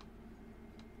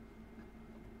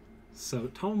 So,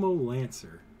 Tamamo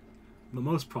Lancer. The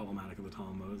most problematic of the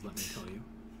Tamamos, let me tell you.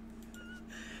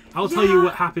 I'll tell you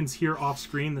what happens here off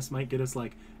screen. This might get us,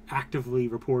 actively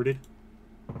reported.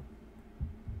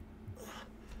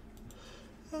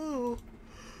 Oh.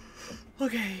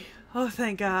 Okay. Oh,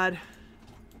 thank God.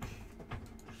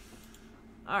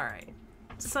 Alright.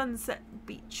 Sunset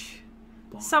Beach.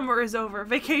 Bonk. Summer is over.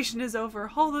 Vacation is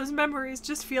over. All those memories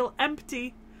just feel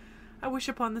empty. I wish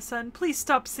upon the sun. Please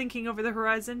stop sinking over the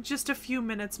horizon. Just a few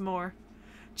minutes more.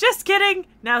 Just kidding!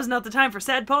 Now's not the time for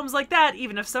sad poems like that.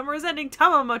 Even if summer is ending,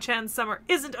 Tamamo-chan's summer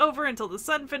isn't over until the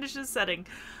sun finishes setting.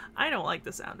 I don't like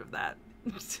the sound of that.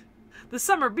 The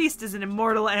summer beast is an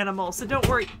immortal animal, so don't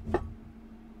worry.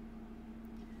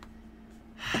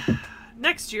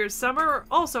 Next year's summer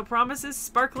also promises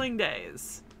sparkling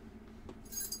days.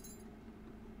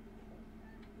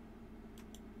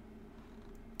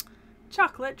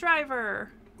 Chocolate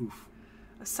driver. Oof.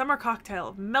 A summer cocktail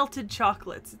of melted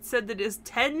chocolates. It said that it is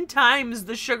 10 times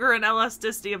the sugar and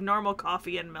elasticity of normal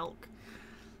coffee and milk.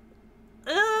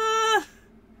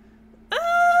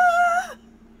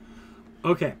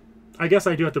 Okay. I guess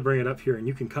I do have to bring it up here, and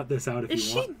you can cut this out if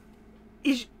you want.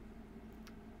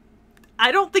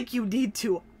 I don't think you need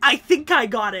to. I think I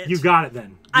got it. You got it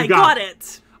then. I got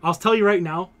it. I'll tell you right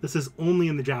now, this is only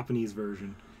in the Japanese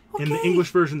version. In the Okay.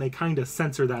 English version, they kind of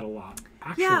censor that a lot.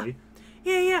 Actually,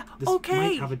 Yeah. this Okay.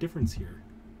 might have a difference here.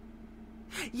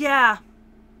 Yeah,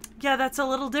 that's a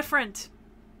little different.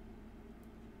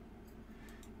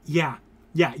 Yeah,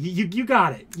 you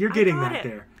got it. You're getting got that it.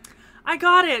 there. I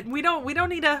got it. We don't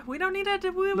need to go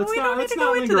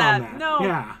into that. that. No.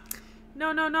 Yeah.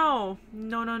 No.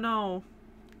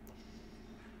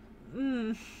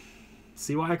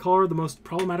 See why I call her the most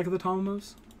problematic of the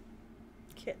Tamamos?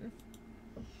 Kitten.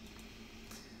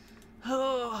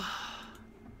 Oh.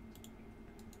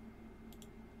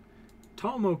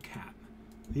 Tamamo Cat.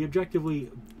 The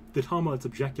Tamamo that's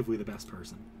objectively the best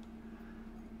person.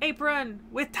 Apron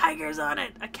with tigers on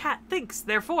it. A cat thinks,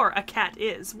 therefore a cat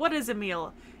is. What is a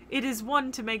meal? It is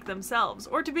one to make themselves,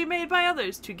 or to be made by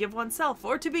others, to give oneself,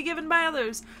 or to be given by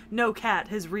others. No cat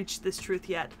has reached this truth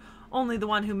yet. Only the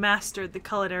one who mastered the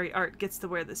culinary art gets to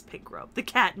wear this pink robe. The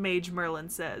cat mage Merlin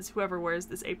says, whoever wears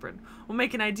this apron will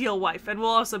make an ideal wife and will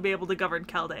also be able to govern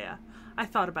Chaldea. I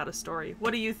thought about a story.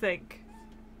 What do you think?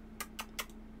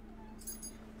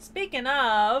 Speaking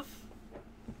of...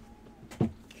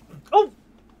 Oh!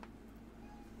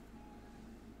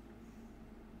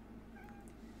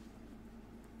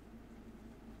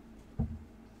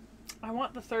 I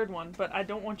want the third one, but I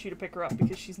don't want you to pick her up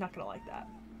because she's not going to like that.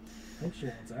 I think she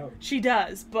wants out. She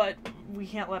does, but we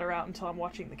can't let her out until I'm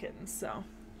watching the kittens, so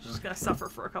she's going to suffer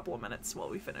for a couple of minutes while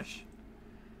we finish.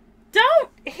 Don't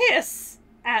hiss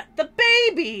at the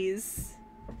babies!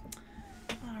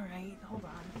 Alright, hold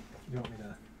on. You want me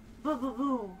to... Boo boo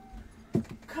boo.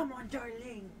 Come on,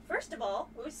 darling. First of all,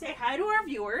 we say hi to our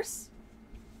viewers.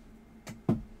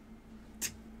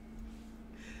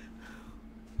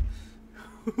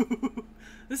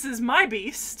 This is my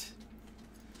beast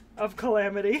of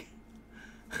calamity.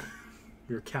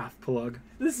 Your calf plug.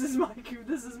 This is my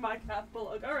calf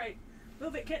plug. All right,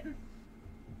 move it, kitten.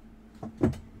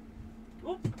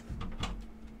 Oop.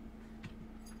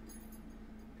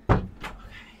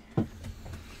 Okay.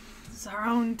 This is our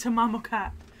own Tamamo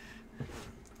Cat.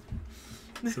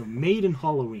 So made in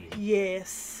Halloween.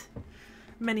 Yes,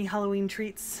 many Halloween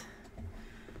treats.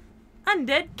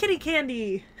 Undead kitty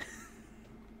candy.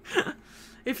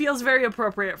 It feels very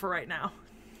appropriate for right now.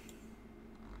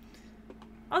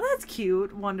 Oh, that's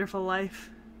cute. Wonderful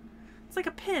life. It's like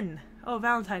a pin. Oh,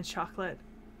 Valentine's chocolate.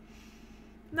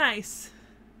 Nice.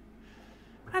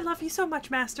 I love you so much,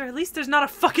 Master. At least there's not a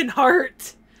fucking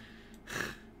heart.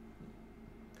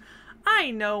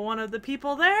 I know one of the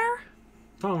people there.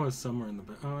 Tamo's somewhere in the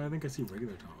back. Oh, I think I see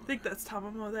regular Tamamo. I think that's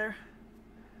Tamamo there.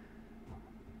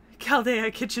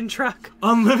 Chaldea kitchen truck.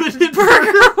 Unlimited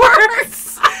Burger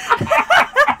works!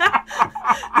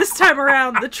 This time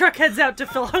around, the truck heads out to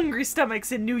fill hungry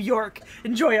stomachs in New York.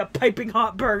 Enjoy a piping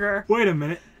hot burger. Wait a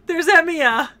minute. There's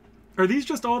Emiya. Are these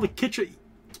just all the kitchen...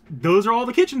 Those are all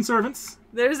the kitchen servants.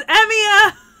 There's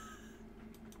Emiya.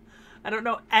 I don't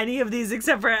know any of these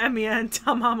except for Emiya and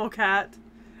Tamamo Cat.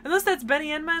 Unless that's Benny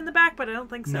Enma in the back, but I don't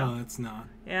think so. No, it's not.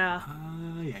 Yeah.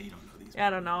 Yeah, you don't know these. Yeah, I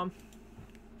don't know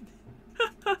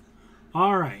them.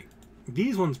 Alright.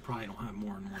 These ones probably don't have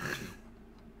more than one or two.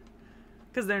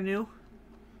 Because they're new?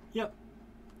 Yep.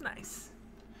 Nice.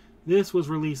 This was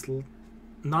released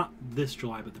not this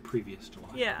July, but the previous July.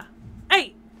 Yeah.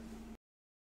 Hey!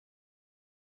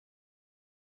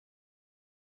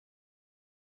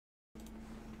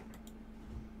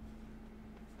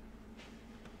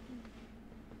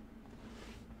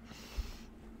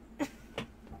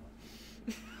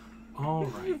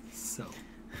 Alright, so.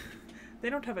 They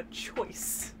don't have a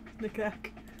choice, Nick.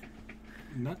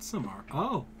 That's some art.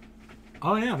 Oh.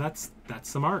 Oh yeah, that's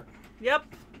some art. Yep.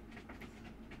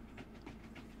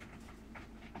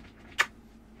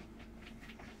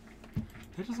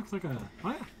 That just looks like a...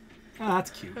 Oh yeah. Oh, that's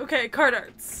cute. Okay, card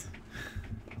arts.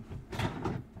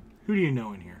 Who do you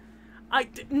know in here?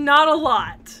 Not a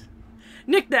lot.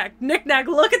 Knick-knack,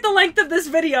 look at the length of this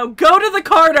video. Go to the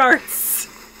card arts.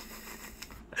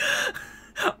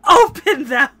 Open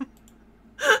them.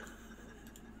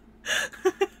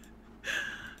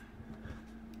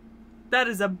 That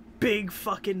is a big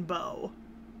fucking bow.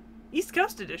 East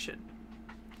Coast Edition.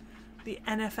 The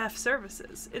NFF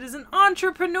services. It is an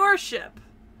entrepreneurship.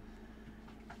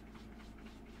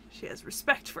 She has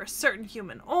respect for a certain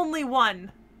human. Only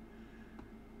one.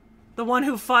 The one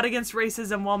who fought against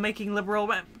racism while making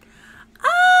liberal...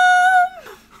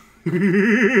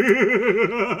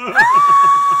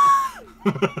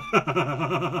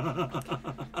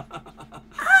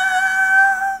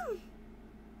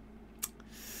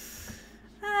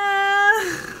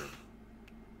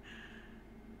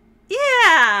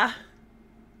 Yeah.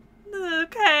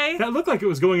 Okay. That looked like it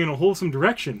was going in a wholesome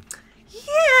direction.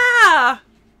 Yeah.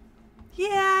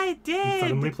 Yeah, it did.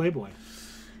 Suddenly Playboy.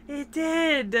 It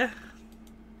did.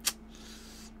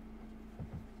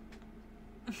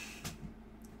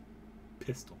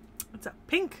 Pistol. It's a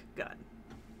pink gun.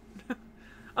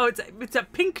 Oh, it's a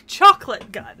pink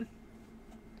chocolate gun.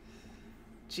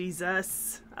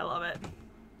 Jesus. I love it.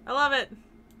 I love it.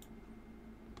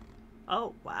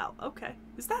 Oh, wow. Okay.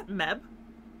 Is that Meb?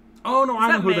 Oh, no,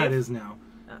 I know who Maeve? that is now.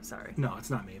 Oh, sorry. No, it's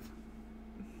not Maeve.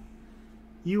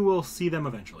 You will see them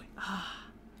eventually.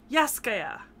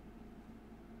 Yaskaya.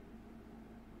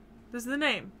 This is the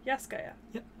name. Yaskaya.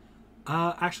 Yep.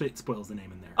 Actually, it spoils the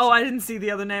name in there. Oh, so. I didn't see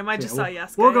the other name. I just saw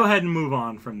Yaskaya. We'll go ahead and move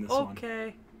on from this one.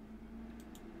 Okay.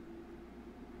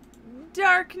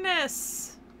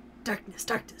 Darkness. Darkness,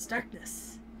 darkness,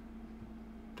 darkness.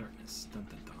 Darkness. Dun,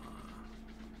 dun, dun.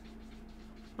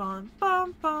 Bum,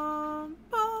 bum, bum,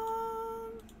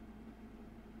 bum.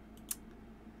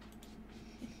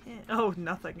 Oh,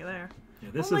 nothing there. Yeah,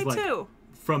 this Only is like two.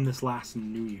 from this last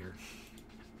New Year.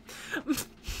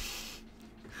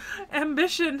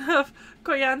 Ambition of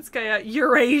Koyanskaya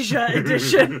Eurasia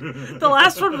edition. The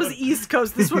last one was East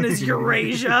Coast. This one is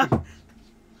Eurasia.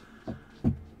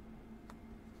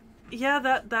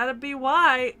 Yeah, that'd be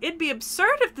why. It'd be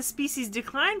absurd if the species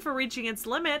declined for reaching its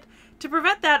limit. To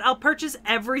prevent that, I'll purchase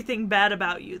everything bad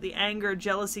about you. The anger,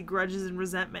 jealousy, grudges, and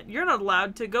resentment. You're not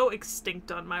allowed to go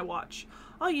extinct on my watch.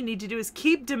 All you need to do is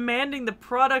keep demanding the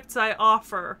products I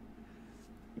offer.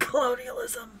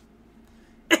 Colonialism.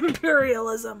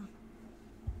 Imperialism.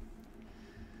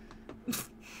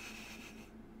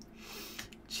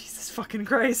 Jesus fucking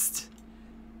Christ.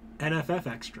 NFF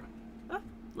extra. Oh,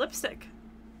 lipstick.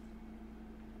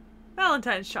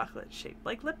 Valentine's chocolate shaped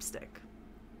like lipstick.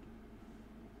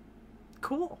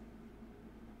 Cool.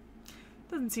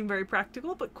 Doesn't seem very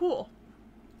practical, but cool.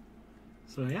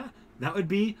 So yeah, that would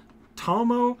be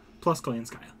Tamamo plus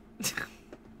Koyanskaya.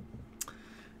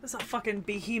 That's a fucking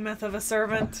behemoth of a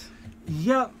servant.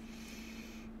 Yep.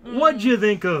 What'd you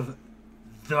think of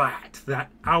that? That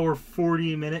hour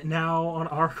 40 minute now on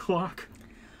our clock?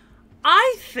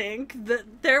 I think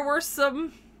that there were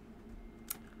some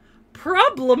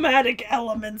problematic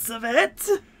elements of it.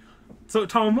 So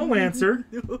Tamamo Lancer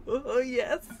Oh,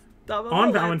 yes. Tamamo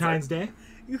on Lancer. Valentine's Day.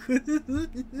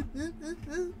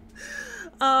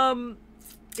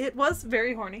 It was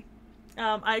very horny.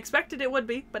 I expected it would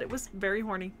be, but it was very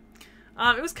horny.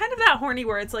 It was kind of that horny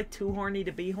where it's like too horny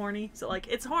to be horny. So like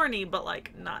it's horny, but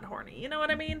like not horny. You know what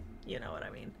I mean? You know what I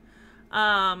mean.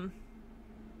 Yeah,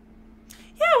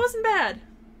 it wasn't bad.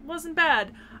 It wasn't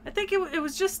bad. I think it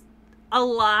was just a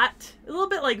lot. A little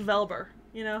bit like Velber,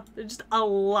 you know? There's just a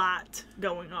lot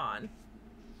going on.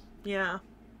 Yeah.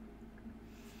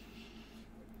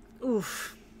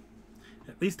 Oof.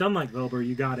 At least unlike Velber,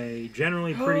 you got a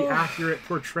generally pretty accurate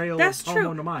portrayal That's of true.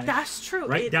 Tamamo No Mae. That's true.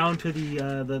 Right down to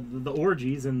the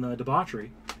orgies and the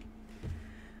debauchery.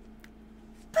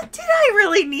 But did I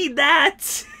really need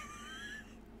that?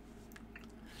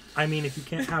 I mean, if you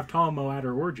can't have Tamamo at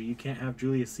her orgy, you can't have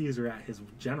Julius Caesar at his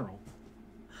general.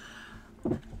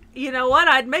 You know what?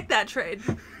 I'd make that trade.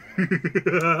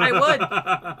 I would.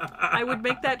 I would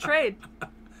make that trade.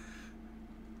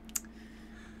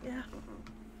 Yeah.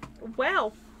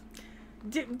 Well,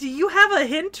 do you have a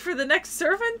hint for the next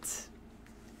servant?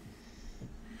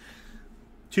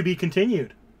 To be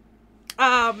continued.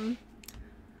 Yeah,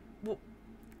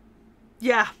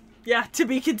 to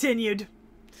be continued.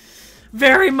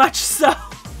 Very much so.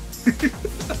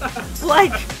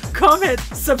 Like, comment,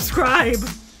 subscribe.